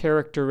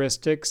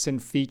characteristics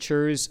and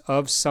features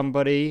of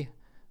somebody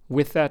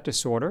with that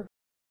disorder?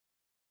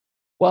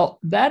 Well,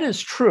 that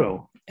is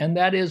true. And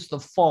that is the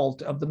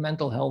fault of the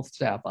mental health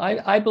staff.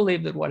 I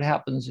believe that what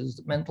happens is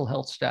that mental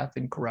health staff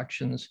in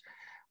corrections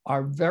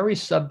are very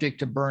subject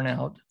to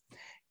burnout,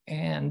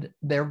 and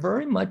they're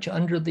very much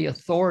under the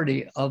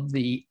authority of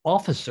the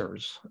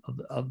officers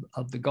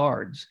of the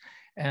guards.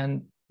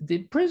 And the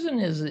prison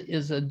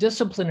is a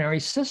disciplinary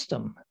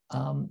system.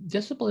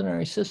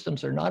 Disciplinary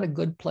systems are not a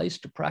good place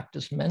to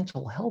practice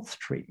mental health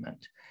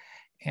treatment.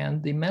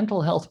 And the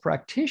mental health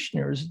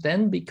practitioners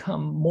then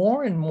become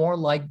more and more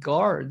like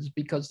guards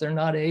because they're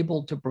not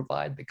able to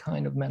provide the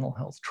kind of mental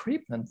health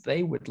treatment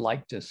they would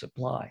like to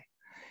supply.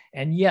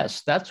 And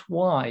yes, that's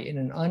why, in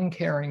an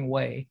uncaring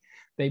way,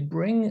 they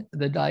bring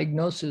the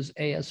diagnosis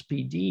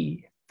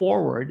ASPD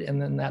forward,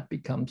 and then that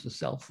becomes a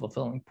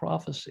self-fulfilling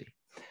prophecy.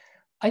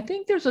 I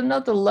think there's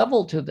another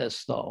level to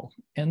this, though,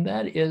 and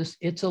that is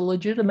it's a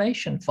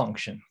legitimation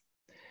function.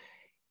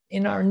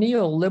 In our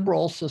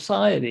neoliberal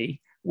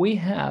society, we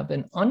have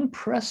an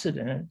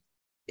unprecedented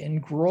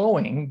and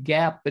growing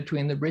gap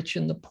between the rich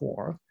and the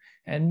poor.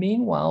 And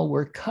meanwhile,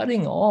 we're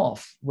cutting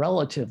off,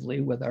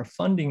 relatively with our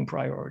funding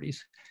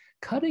priorities,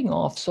 cutting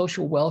off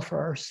social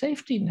welfare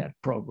safety net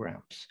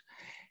programs.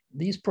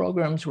 These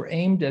programs were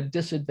aimed at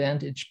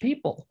disadvantaged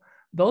people.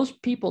 Those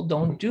people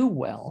don't do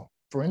well.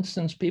 For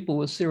instance, people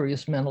with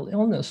serious mental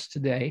illness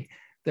today,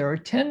 there are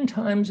 10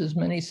 times as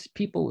many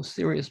people with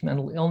serious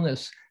mental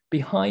illness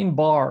behind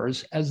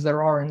bars as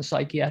there are in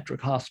psychiatric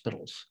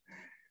hospitals.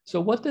 So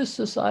what this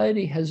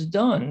society has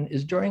done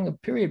is, during a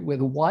period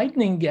with a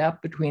widening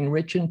gap between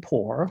rich and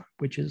poor,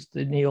 which is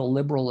the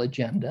neoliberal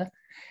agenda,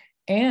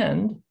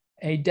 and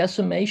a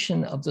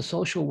decimation of the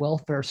social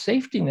welfare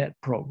safety net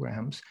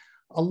programs,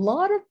 a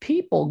lot of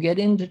people get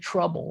into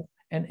trouble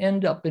and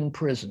end up in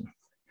prison.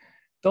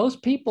 Those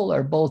people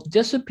are both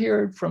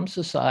disappeared from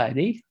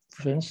society,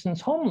 for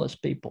instance, homeless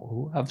people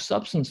who have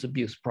substance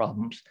abuse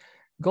problems,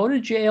 go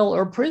to jail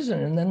or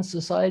prison, and then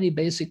society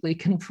basically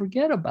can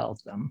forget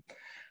about them.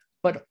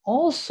 But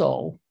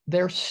also,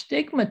 they're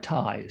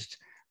stigmatized,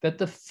 that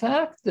the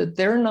fact that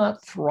they're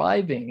not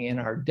thriving in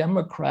our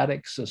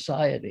democratic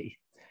society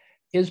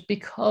is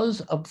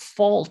because of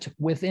fault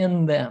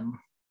within them,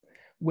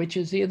 which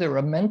is either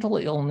a mental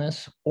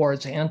illness or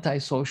it's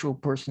antisocial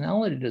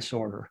personality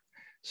disorder,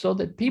 so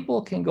that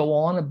people can go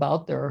on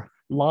about their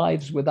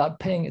lives without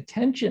paying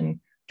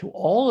attention to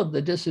all of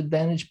the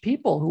disadvantaged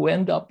people who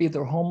end up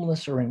either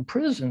homeless or in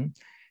prison,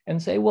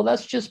 and say, well,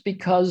 that's just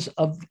because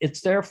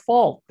it's their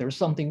fault. There's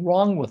something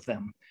wrong with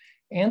them.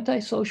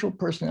 Antisocial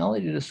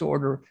personality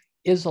disorder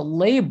is a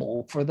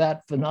label for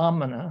that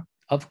phenomena.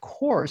 Of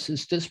course,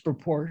 is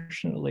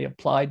disproportionately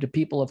applied to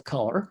people of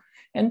color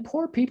and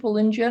poor people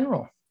in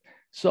general.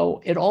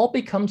 So it all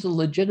becomes a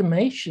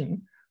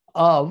legitimation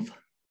of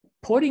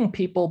putting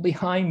people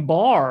behind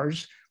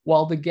bars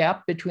while the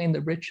gap between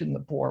the rich and the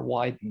poor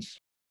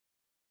widens.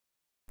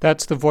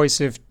 That's the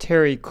voice of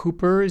Terry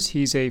Kupers.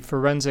 He's a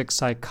forensic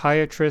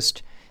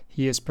psychiatrist.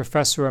 He is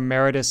professor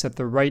emeritus at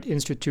the Wright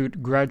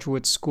Institute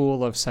Graduate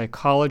School of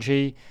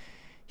Psychology.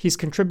 He's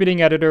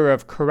contributing editor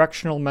of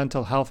Correctional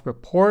Mental Health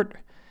Report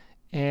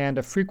and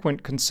a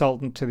frequent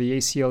consultant to the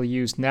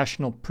ACLU's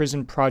National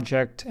Prison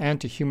Project and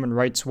to Human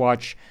Rights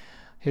Watch.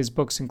 His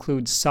books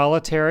include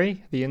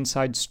Solitary, the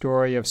inside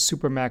story of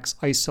Supermax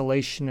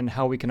isolation and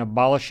how we can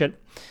abolish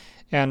it,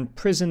 and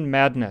Prison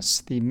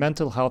Madness, the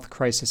mental health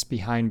crisis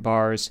behind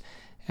bars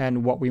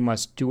and what we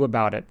must do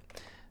about it.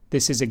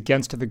 This is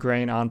Against the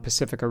Grain on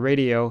Pacifica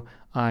Radio.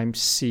 I'm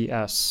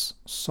C.S.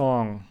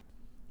 Song.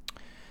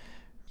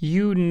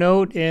 You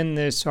note in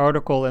this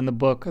article in the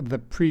book, The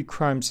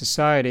Pre-Crime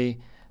Society,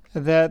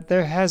 that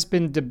there has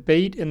been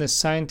debate in the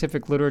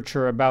scientific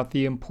literature about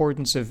the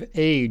importance of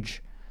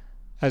age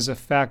as a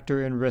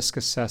factor in risk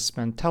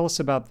assessment. Tell us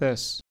about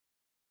this.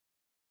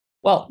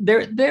 Well,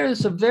 there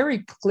is a very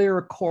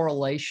clear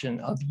correlation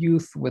of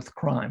youth with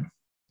crime.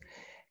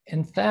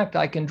 In fact,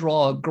 I can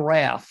draw a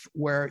graph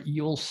where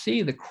you'll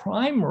see the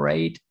crime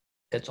rate,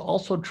 it's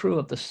also true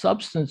of the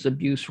substance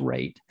abuse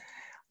rate,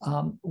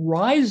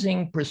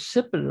 rising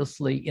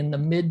precipitously in the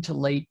mid to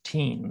late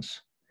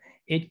teens.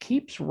 It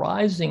keeps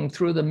rising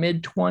through the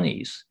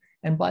mid-20s,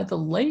 and by the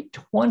late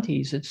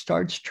 20s, it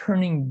starts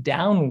turning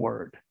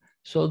downward,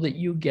 so that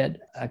you get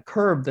a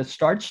curve that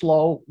starts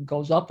low,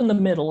 goes up in the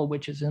middle,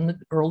 which is in the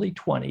early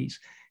 20s,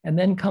 and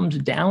then comes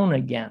down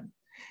again.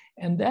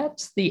 And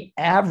that's the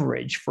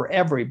average for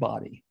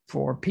everybody,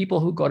 for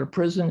people who go to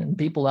prison and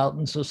people out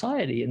in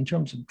society, in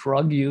terms of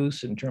drug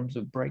use, in terms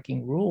of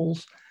breaking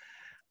rules.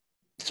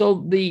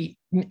 So the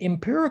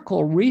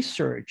empirical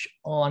research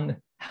on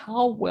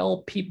how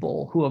well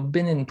people who have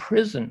been in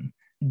prison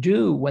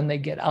do when they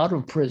get out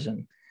of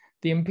prison,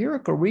 the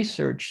empirical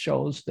research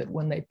shows that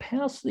when they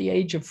pass the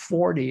age of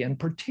 40, and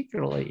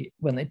particularly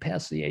when they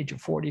pass the age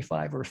of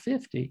 45 or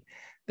 50,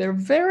 they're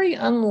very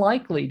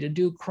unlikely to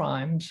do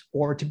crimes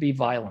or to be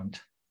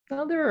violent.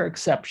 Now, there are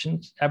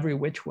exceptions every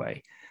which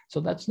way, so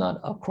that's not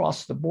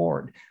across the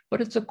board, but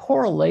it's a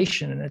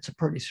correlation, and it's a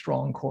pretty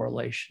strong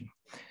correlation.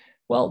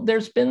 Well,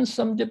 there's been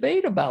some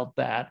debate about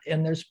that,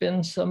 and there's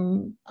been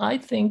some, I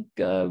think,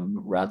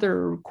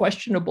 rather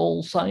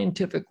questionable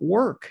scientific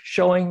work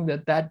showing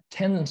that that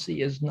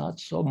tendency is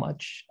not so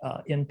much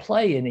in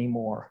play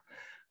anymore.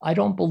 I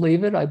don't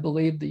believe it. I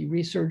believe the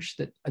research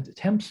that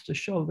attempts to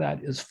show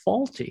that is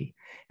faulty.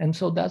 And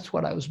so that's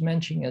what I was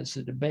mentioning as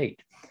a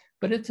debate.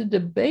 But it's a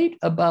debate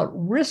about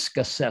risk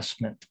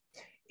assessment.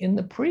 In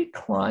the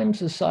pre-crime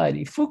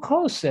society,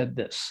 Foucault said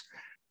this: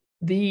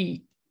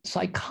 the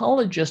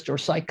psychologist or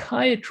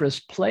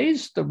psychiatrist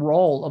plays the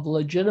role of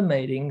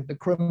legitimating the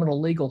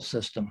criminal legal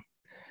system.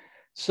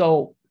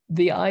 So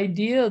the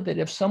idea that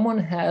if someone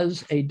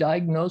has a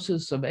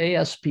diagnosis of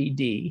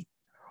ASPD,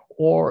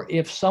 or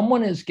if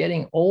someone is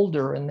getting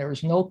older and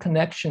there's no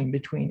connection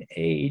between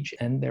age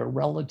and their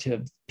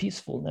relative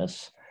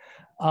peacefulness,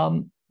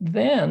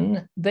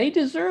 then they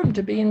deserve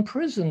to be in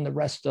prison the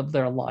rest of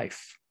their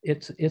life.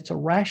 It's a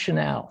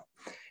rationale.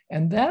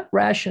 And that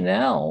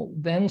rationale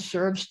then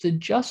serves to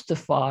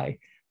justify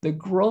the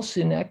gross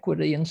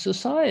inequity in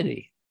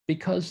society,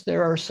 because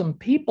there are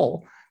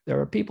people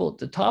at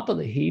the top of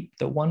the heap,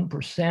 the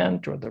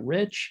 1% or the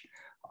rich,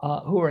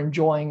 who are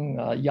enjoying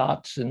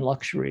yachts and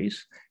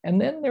luxuries.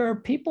 And then there are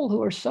people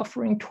who are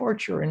suffering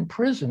torture in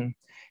prison.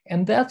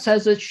 And that's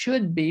as it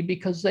should be,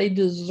 because they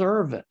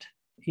deserve it.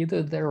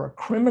 Either they're a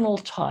criminal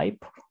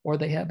type or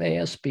they have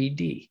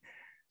ASPD.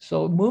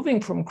 So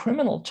moving from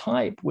criminal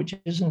type, which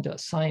isn't a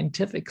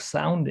scientific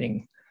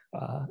sounding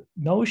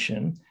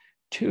notion,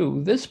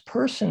 to this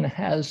person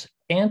has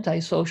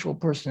antisocial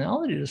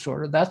personality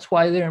disorder. That's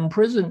why they're in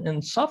prison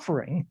and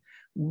suffering,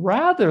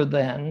 rather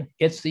than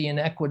it's the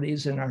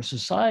inequities in our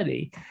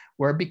society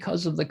where,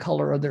 because of the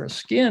color of their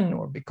skin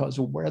or because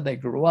of where they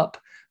grew up,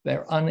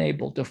 they're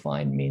unable to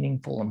find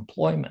meaningful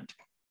employment.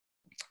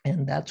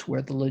 And that's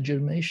where the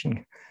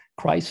legitimation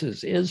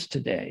crisis is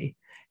today.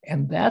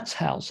 And that's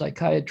how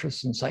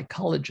psychiatrists and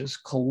psychologists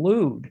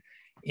collude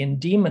in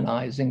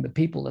demonizing the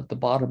people at the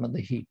bottom of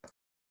the heap.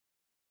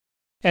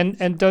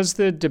 And does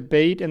the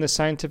debate in the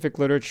scientific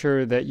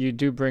literature that you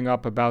do bring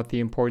up about the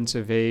importance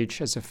of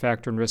age as a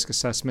factor in risk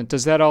assessment,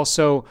 does that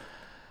also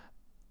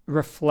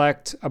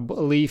reflect a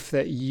belief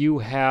that you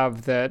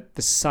have that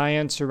the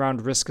science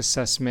around risk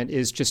assessment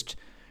is just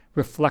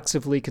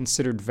reflexively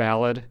considered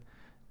valid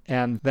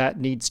and that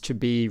needs to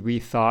be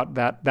rethought,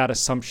 that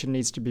assumption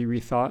needs to be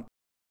rethought?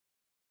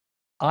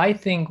 I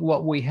think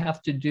what we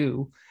have to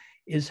do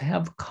is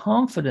have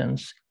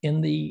confidence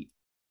in the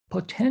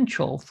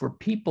potential for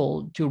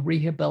people to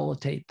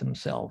rehabilitate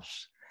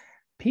themselves.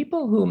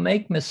 People who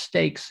make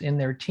mistakes in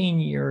their teen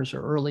years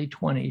or early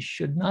 20s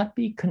should not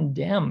be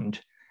condemned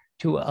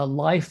to a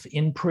life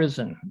in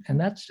prison. And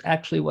that's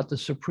actually what the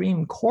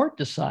Supreme Court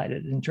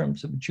decided in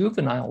terms of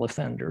juvenile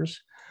offenders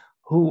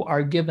who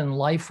are given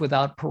life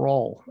without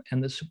parole.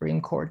 And the Supreme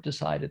Court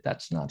decided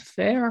that's not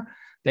fair.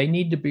 They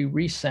need to be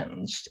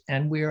resentenced,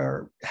 and we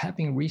are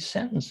having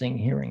resentencing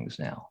hearings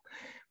now.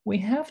 We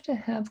have to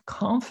have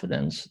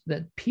confidence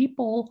that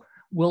people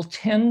will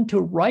tend to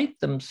right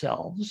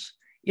themselves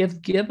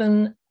if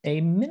given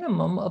a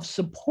minimum of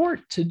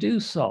support to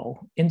do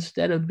so,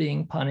 instead of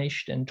being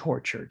punished and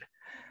tortured.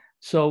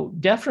 So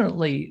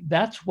definitely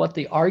that's what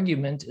the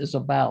argument is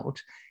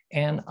about.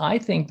 And I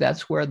think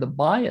that's where the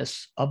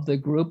bias of the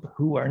group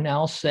who are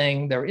now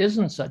saying there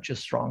isn't such a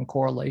strong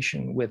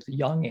correlation with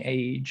young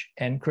age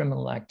and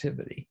criminal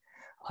activity.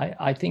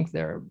 I think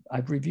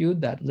I've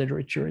reviewed that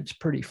literature, it's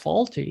pretty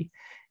faulty.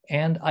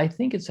 And I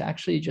think it's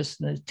actually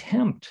just an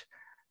attempt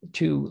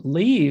to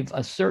leave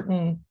a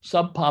certain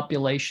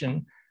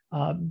subpopulation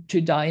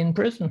to die in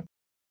prison.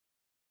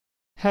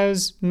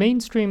 Has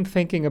mainstream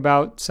thinking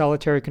about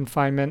solitary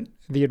confinement,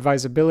 the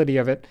advisability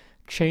of it,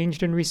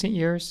 changed in recent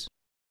years?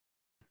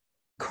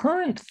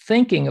 Current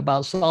thinking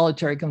about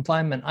solitary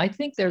confinement, I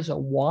think there's a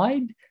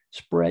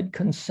widespread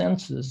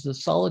consensus that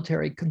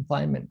solitary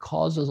confinement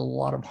causes a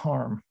lot of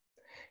harm.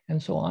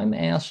 And so I'm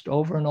asked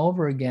over and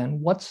over again,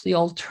 what's the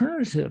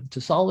alternative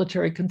to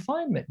solitary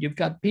confinement? You've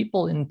got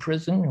people in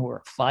prison who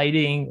are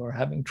fighting or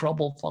having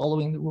trouble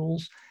following the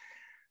rules.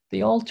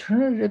 The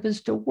alternative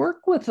is to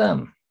work with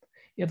them.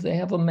 If they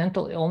have a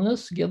mental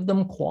illness, give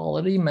them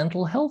quality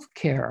mental health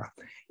care.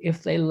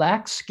 If they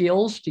lack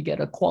skills to get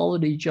a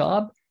quality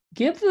job,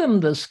 give them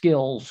the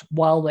skills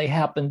while they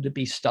happen to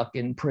be stuck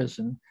in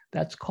prison.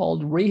 That's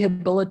called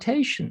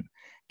rehabilitation.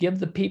 Give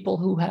the people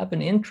who have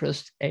an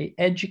interest an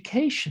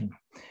education.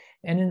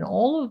 And in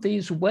all of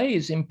these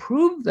ways,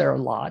 improve their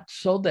lot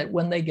so that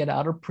when they get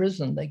out of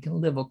prison, they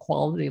can live a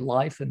quality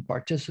life and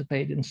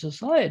participate in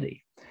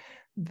society.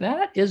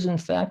 That is, in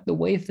fact, the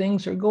way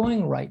things are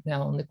going right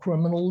now in the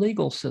criminal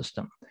legal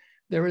system.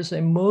 There is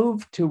a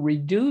move to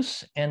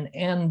reduce and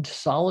end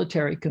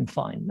solitary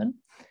confinement.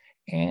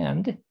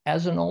 And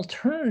as an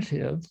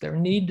alternative, there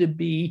need to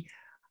be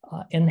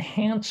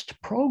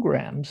enhanced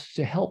programs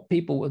to help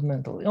people with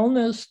mental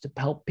illness, to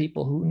help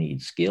people who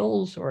need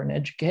skills or an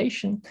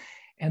education.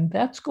 And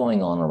that's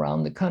going on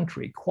around the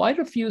country. Quite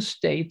a few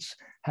states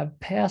have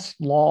passed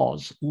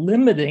laws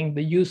limiting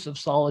the use of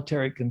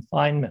solitary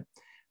confinement.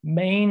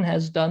 Maine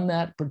has done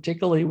that,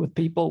 particularly with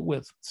people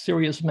with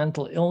serious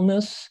mental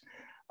illness.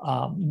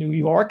 New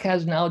York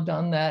has now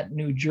done that.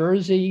 New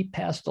Jersey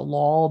passed a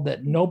law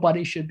that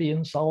nobody should be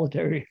in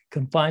solitary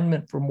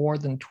confinement for more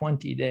than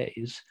 20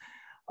 days.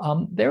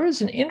 There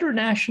is an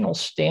international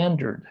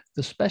standard,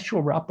 the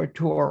Special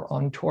Rapporteur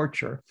on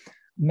Torture,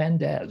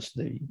 Mendez,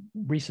 the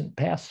recent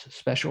past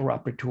Special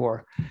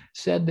Rapporteur,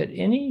 said that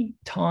any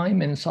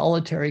time in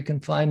solitary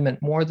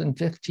confinement more than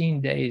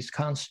 15 days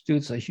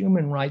constitutes a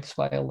human rights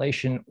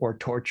violation or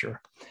torture.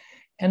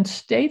 And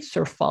states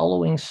are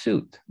following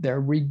suit.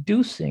 They're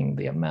reducing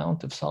the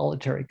amount of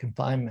solitary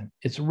confinement.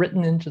 It's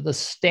written into the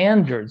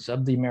standards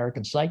of the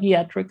American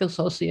Psychiatric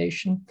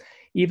Association,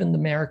 even the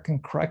American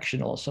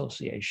Correctional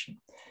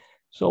Association.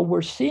 So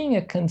we're seeing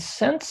a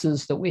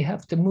consensus that we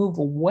have to move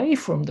away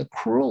from the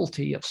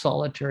cruelty of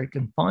solitary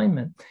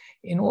confinement.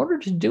 In order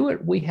to do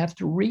it, we have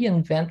to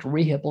reinvent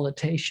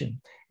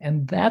rehabilitation,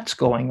 and that's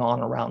going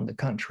on around the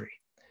country.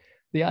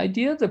 The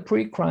idea of the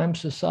pre-crime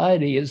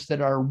society is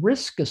that our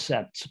risk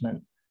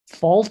assessment,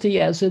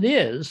 faulty as it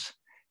is,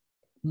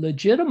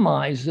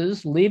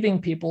 legitimizes leaving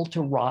people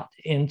to rot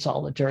in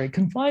solitary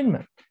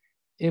confinement.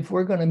 If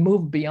we're going to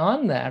move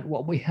beyond that,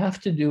 what we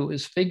have to do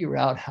is figure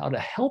out how to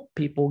help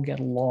people get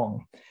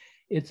along.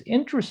 It's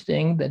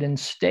interesting that in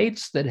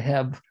states that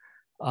have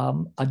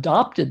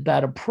adopted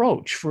that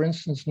approach, for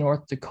instance,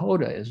 North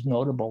Dakota is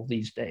notable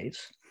these days,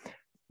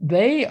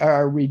 they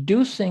are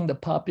reducing the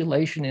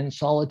population in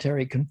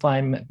solitary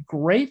confinement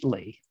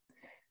greatly.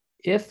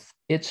 If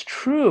it's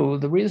true,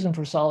 the reason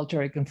for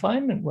solitary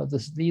confinement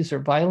was these are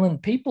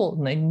violent people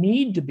and they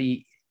need to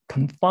be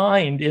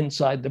confined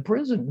inside the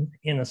prison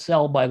in a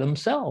cell by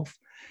themselves.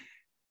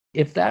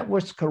 If that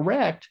was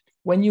correct,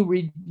 when you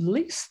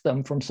release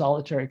them from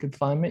solitary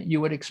confinement,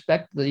 you would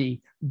expect the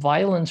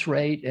violence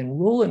rate and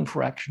rule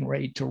infraction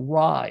rate to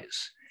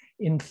rise.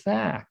 In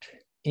fact,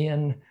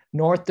 in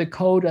North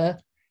Dakota,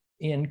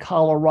 in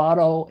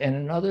Colorado, and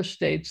in other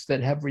states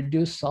that have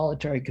reduced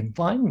solitary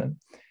confinement,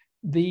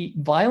 the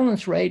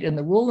violence rate and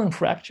the rule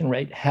infraction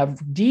rate have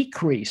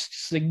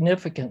decreased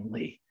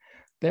significantly,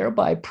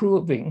 thereby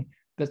proving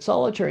that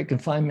solitary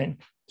confinement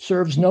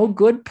serves no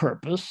good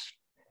purpose.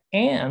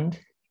 And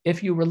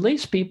if you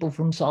release people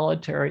from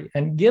solitary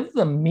and give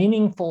them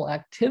meaningful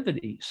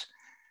activities,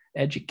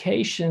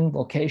 education,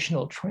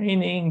 vocational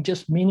training,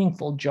 just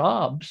meaningful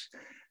jobs,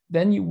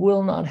 then you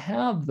will not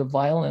have the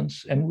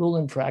violence and rule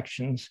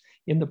infractions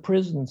in the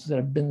prisons that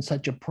have been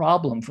such a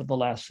problem for the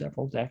last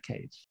several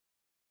decades.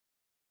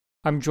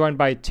 I'm joined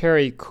by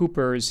Terry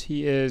Kupers.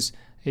 He is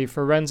a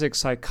forensic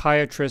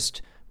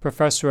psychiatrist,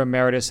 professor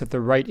emeritus at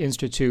the Wright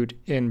Institute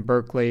in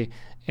Berkeley,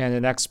 and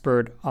an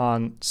expert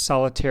on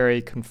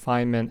solitary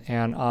confinement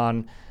and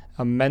on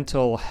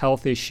mental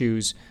health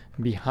issues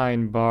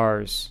behind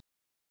bars.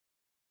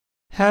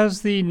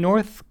 Has the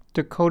North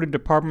Dakota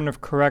Department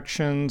of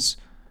Corrections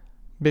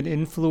been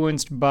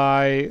influenced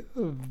by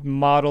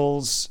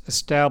models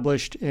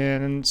established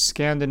in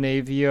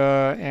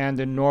Scandinavia and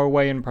in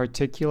Norway in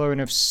particular? And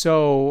if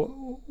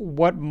so,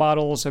 what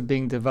models are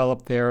being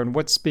developed there, and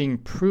what's being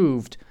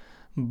proved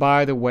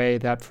by the way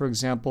that, for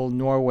example,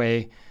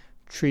 Norway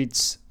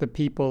treats the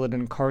people it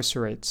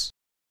incarcerates?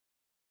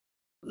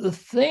 The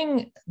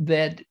thing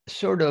that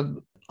sort of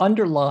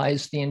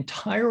underlies the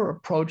entire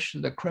approach to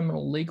the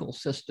criminal legal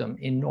system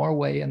in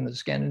Norway and the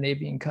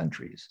Scandinavian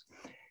countries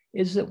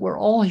is that we're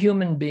all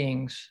human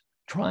beings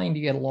trying to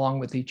get along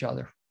with each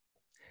other.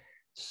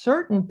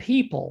 Certain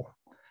people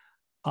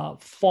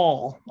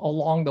fall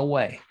along the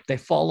way. They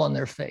fall on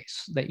their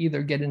face. They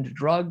either get into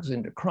drugs,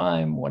 into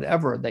crime,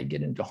 whatever. They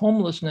get into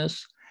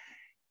homelessness.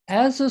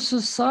 As a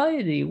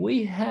society,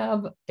 we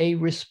have a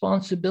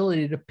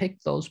responsibility to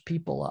pick those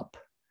people up.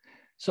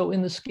 So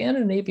in the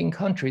Scandinavian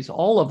countries,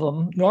 all of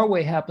them,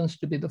 Norway happens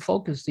to be the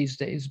focus these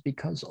days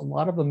because a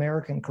lot of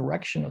American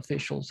correction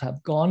officials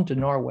have gone to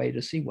Norway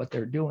to see what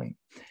they're doing.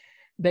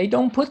 They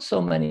don't put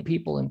so many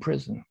people in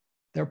prison.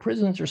 Their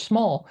prisons are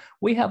small.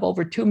 We have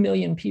over 2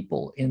 million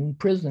people in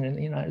prison in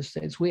the United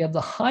States. We have the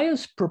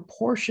highest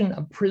proportion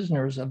of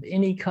prisoners of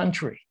any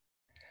country,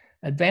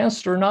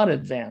 advanced or not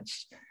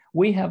advanced.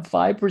 We have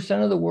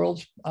 5% of the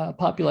world's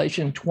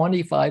population,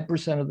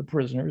 25% of the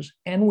prisoners,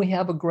 and we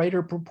have a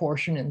greater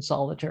proportion in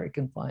solitary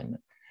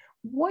confinement.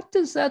 What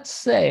does that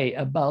say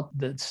about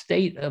the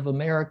state of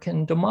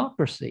American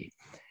democracy?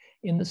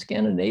 In the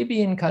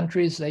Scandinavian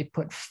countries, they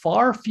put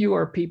far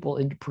fewer people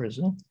into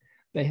prison.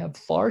 They have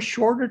far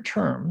shorter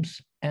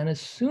terms. And as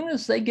soon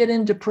as they get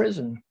into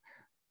prison,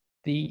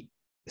 the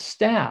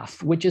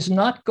staff, which is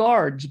not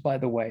guards, by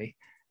the way,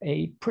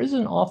 a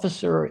prison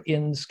officer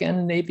in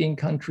Scandinavian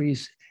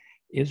countries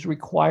is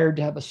required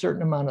to have a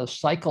certain amount of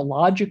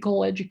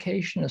psychological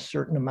education, a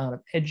certain amount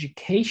of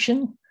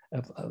education,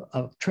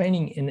 of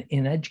training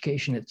in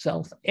education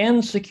itself,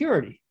 and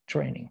security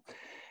training.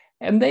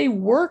 And they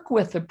work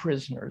with the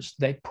prisoners.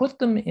 They put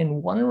them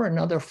in one or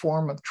another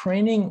form of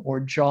training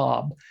or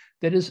job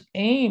that is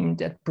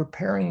aimed at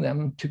preparing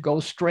them to go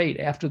straight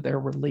after they're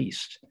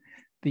released.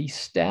 The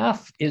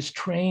staff is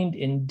trained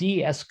in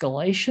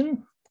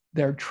de-escalation,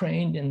 They're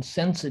trained in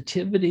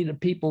sensitivity to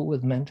people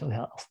with mental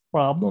health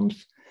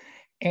problems.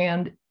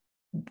 And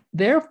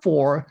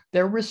therefore,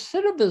 their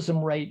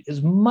recidivism rate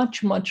is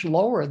much, much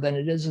lower than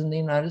it is in the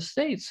United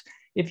States.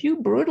 If you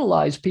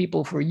brutalize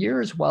people for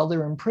years while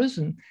they're in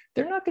prison,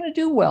 they're not going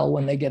to do well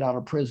when they get out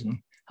of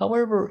prison.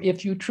 However,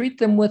 if you treat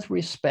them with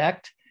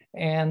respect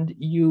and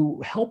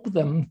you help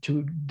them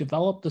to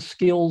develop the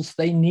skills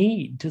they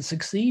need to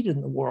succeed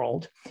in the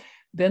world,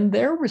 then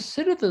their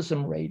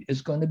recidivism rate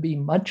is going to be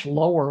much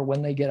lower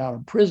when they get out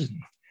of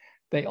prison.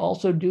 They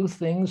also do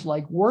things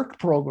like work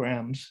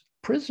programs.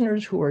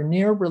 Prisoners who are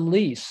near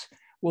release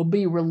will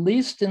be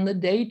released in the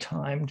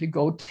daytime to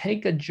go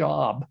take a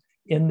job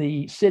in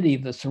the city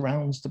that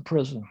surrounds the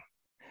prison.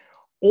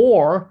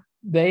 Or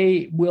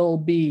they will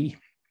be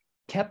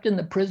kept in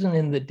the prison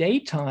in the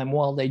daytime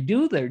while they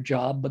do their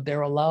job, but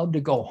they're allowed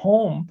to go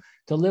home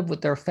to live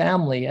with their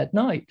family at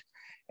night.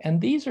 And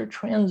these are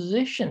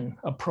transition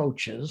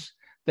approaches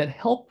that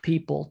help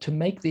people to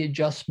make the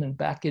adjustment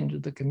back into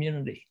the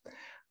community.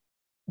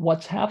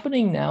 What's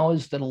happening now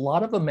is that a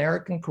lot of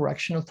American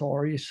correction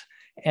authorities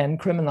and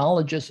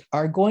criminologists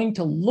are going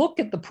to look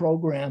at the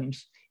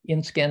programs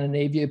in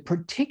Scandinavia,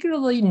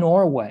 particularly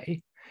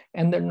Norway.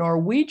 And the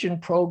Norwegian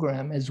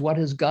program is what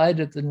has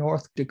guided the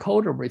North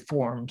Dakota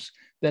reforms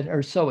that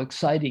are so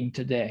exciting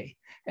today.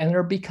 And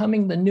are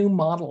becoming the new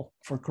model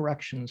for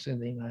corrections in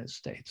the United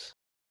States.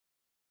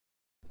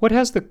 What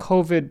has the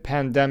COVID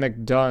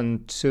pandemic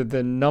done to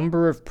the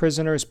number of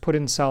prisoners put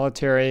in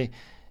solitary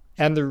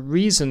and the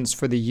reasons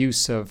for the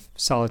use of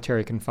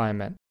solitary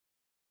confinement?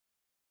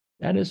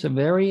 That is a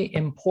very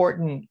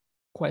important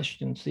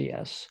question,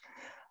 CS.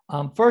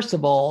 First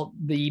of all,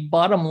 the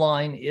bottom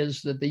line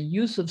is that the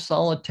use of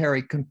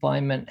solitary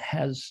confinement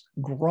has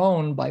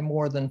grown by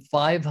more than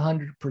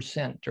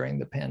 500% during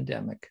the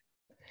pandemic.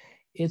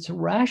 It's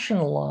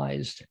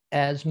rationalized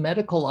as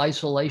medical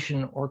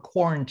isolation or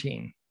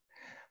quarantine.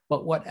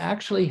 But what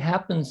actually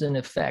happens in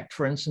effect,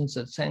 for instance,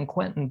 at San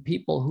Quentin,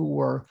 people who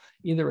were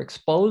either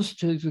exposed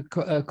to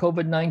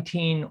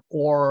COVID-19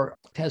 or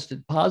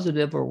tested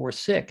positive or were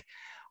sick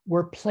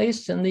were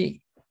placed in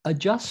the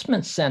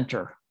adjustment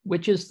center,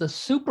 which is the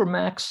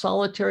Supermax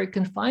solitary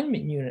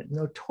confinement unit,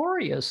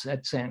 notorious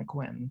at San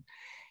Quentin.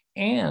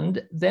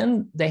 And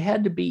then they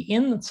had to be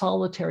in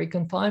solitary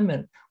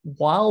confinement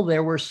while they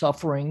were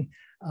suffering,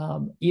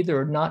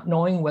 either not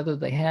knowing whether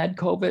they had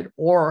COVID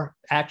or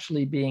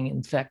actually being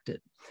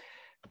infected.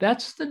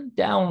 That's the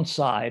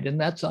downside, and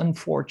that's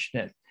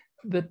unfortunate.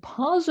 The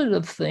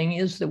positive thing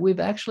is that we've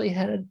actually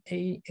had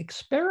an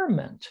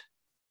experiment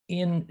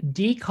in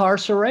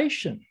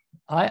decarceration.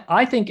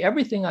 I think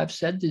everything I've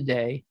said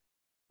today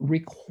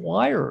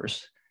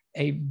requires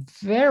a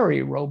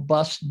very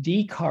robust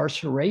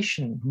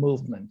decarceration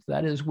movement.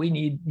 That is, we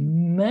need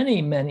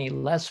many, many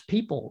less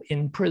people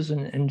in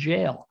prison and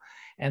jail.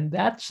 And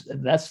that's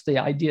the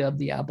idea of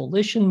the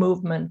abolition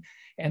movement.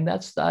 And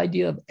that's the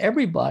idea of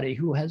everybody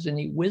who has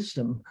any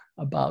wisdom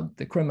about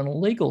the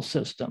criminal legal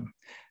system.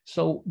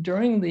 So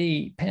during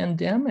the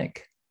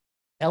pandemic,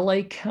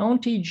 LA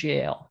County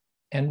Jail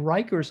and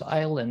Rikers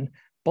Island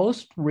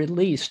both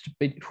released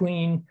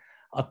between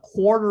a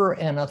quarter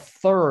and a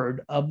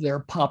third of their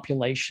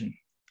population.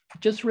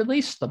 Just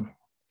released them.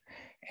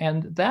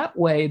 And that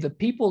way, the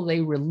people they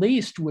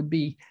released would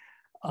be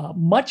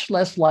much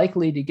less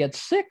likely to get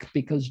sick,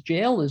 because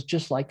jail is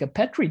just like a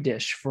Petri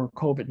dish for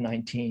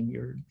COVID-19.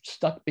 You're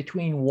stuck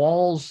between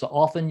walls.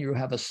 Often you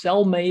have a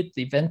cellmate.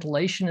 The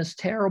ventilation is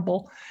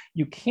terrible.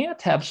 You can't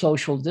have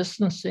social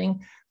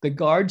distancing. The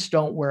guards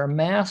don't wear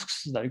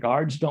masks. The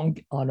guards don't,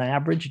 on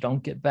average,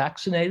 don't get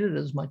vaccinated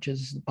as much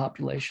as the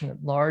population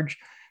at large.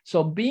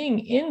 So being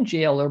in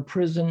jail or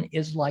prison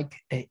is like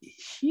a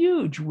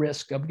huge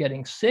risk of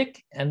getting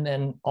sick and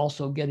then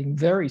also getting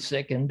very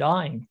sick and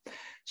dying.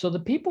 So the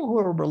people who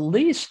are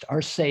released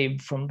are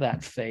saved from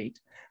that fate.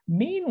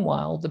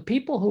 Meanwhile, the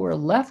people who are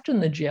left in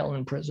the jail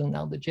and prison,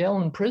 now the jail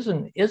and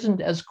prison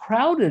isn't as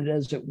crowded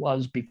as it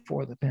was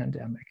before the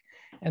pandemic.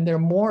 And they're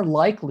more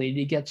likely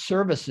to get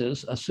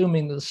services,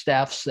 assuming the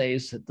staff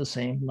stays at the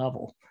same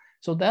level.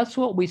 So that's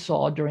what we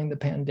saw during the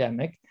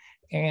pandemic.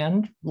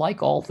 And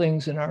like all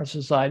things in our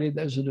society,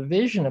 there's a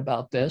division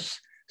about this.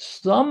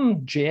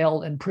 Some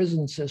jail and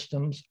prison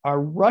systems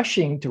are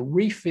rushing to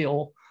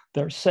refill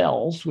their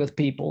cells with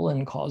people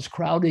and cause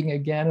crowding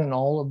again and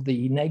all of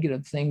the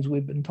negative things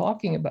we've been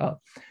talking about.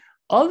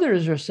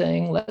 Others are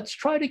saying, let's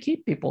try to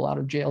keep people out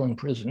of jail and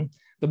prison.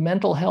 The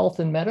mental health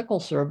and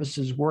medical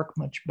services work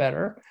much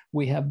better.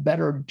 We have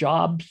better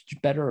jobs,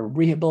 better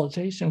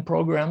rehabilitation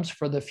programs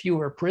for the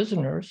fewer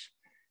prisoners.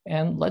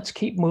 And let's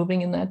keep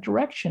moving in that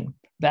direction.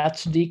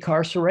 That's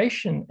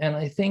decarceration. And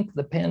I think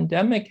the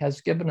pandemic has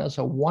given us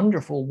a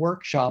wonderful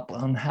workshop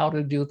on how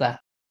to do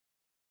that.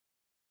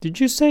 Did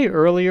you say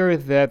earlier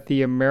that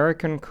the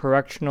American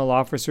Correctional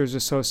Officers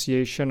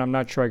Association, I'm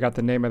not sure I got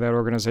the name of that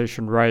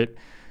organization right,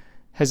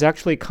 has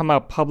actually come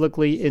out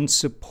publicly in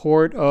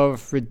support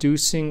of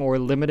reducing or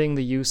limiting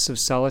the use of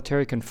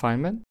solitary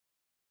confinement?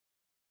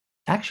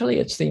 Actually,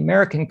 it's the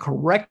American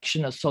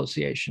Correction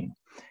Association,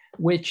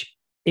 which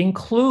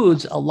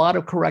includes a lot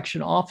of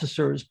correction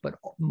officers, but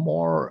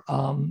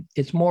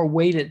it's more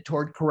weighted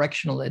toward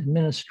correctional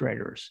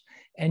administrators.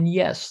 And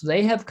yes,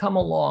 they have come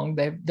along.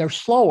 They're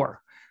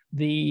slower.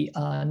 The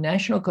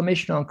National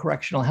Commission on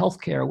Correctional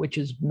Healthcare, which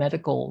is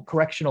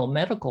correctional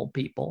medical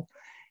people,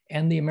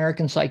 and the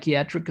American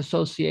Psychiatric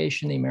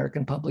Association, the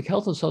American Public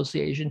Health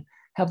Association,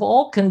 have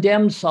all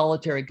condemned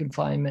solitary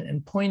confinement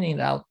and pointing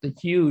out the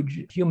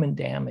huge human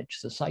damage,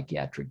 the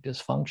psychiatric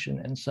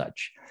dysfunction and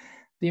such.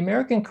 The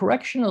American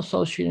Correctional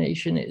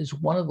Association is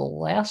one of the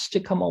last to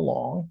come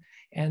along.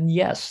 And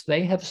yes,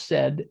 they have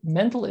said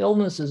mental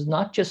illness is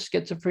not just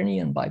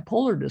schizophrenia and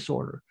bipolar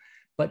disorder,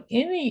 but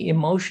any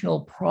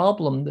emotional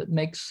problem that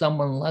makes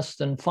someone less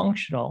than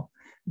functional,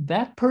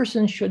 that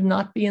person should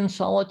not be in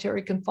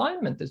solitary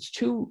confinement. It's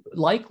too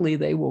likely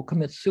they will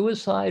commit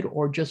suicide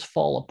or just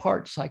fall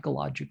apart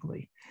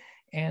psychologically.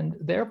 And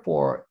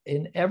therefore,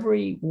 in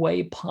every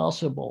way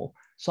possible,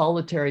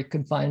 solitary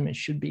confinement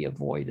should be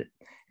avoided.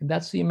 And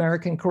that's the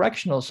American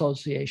Correctional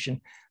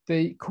Association.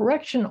 The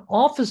correction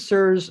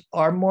officers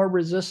are more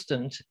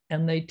resistant,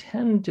 and they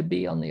tend to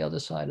be on the other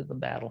side of the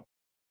battle.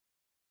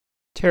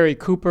 Terry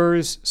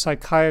Kupers,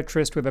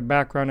 psychiatrist with a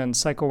background in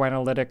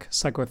psychoanalytic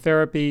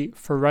psychotherapy,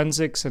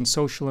 forensics, and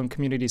social and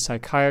community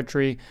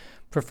psychiatry,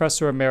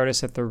 professor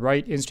emeritus at the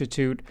Wright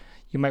Institute.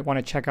 You might want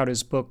to check out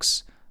his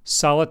books,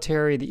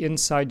 Solitary, The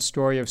Inside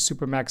Story of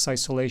Supermax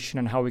Isolation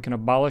and How We Can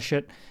Abolish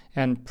It,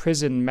 and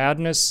Prison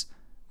Madness.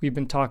 We've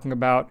been talking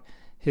about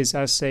his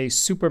essay,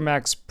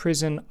 Supermax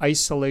Prison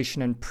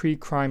Isolation and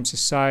Pre-Crime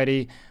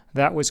Society.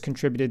 That was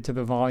contributed to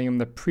the volume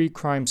The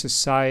Pre-Crime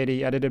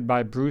Society, edited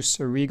by Bruce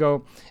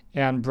Arrigo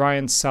and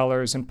Brian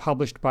Sellers and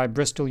published by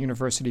Bristol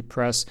University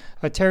Press.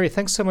 Terry,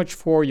 thanks so much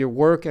for your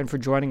work and for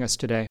joining us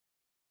today.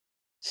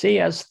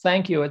 C.S.,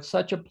 thank you. It's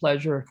such a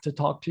pleasure to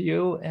talk to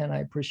you, and I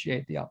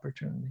appreciate the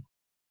opportunity.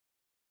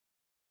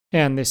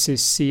 And this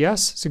is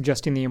C.S.,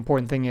 suggesting the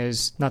important thing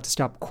is not to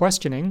stop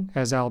questioning,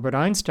 as Albert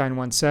Einstein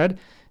once said,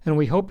 and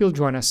we hope you'll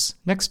join us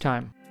next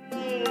time.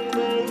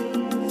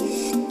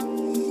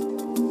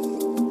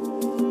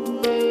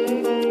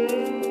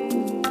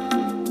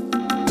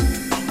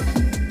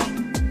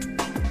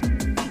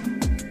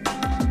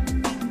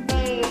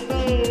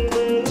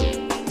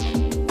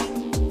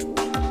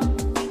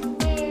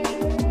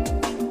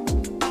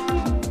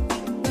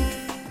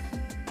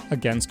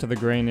 Against the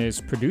Grain is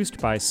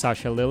produced by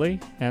Sasha Lilly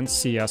and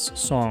C.S.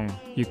 Song.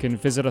 You can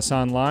visit us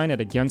online at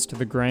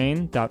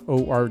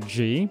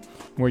againstthegrain.org,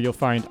 where you'll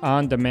find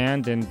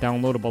on-demand and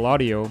downloadable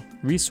audio,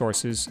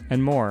 resources,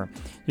 and more.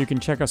 You can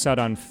check us out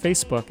on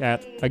Facebook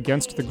at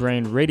Against the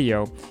Grain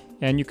Radio,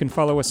 and you can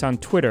follow us on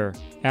Twitter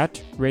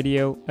at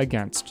Radio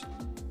Against.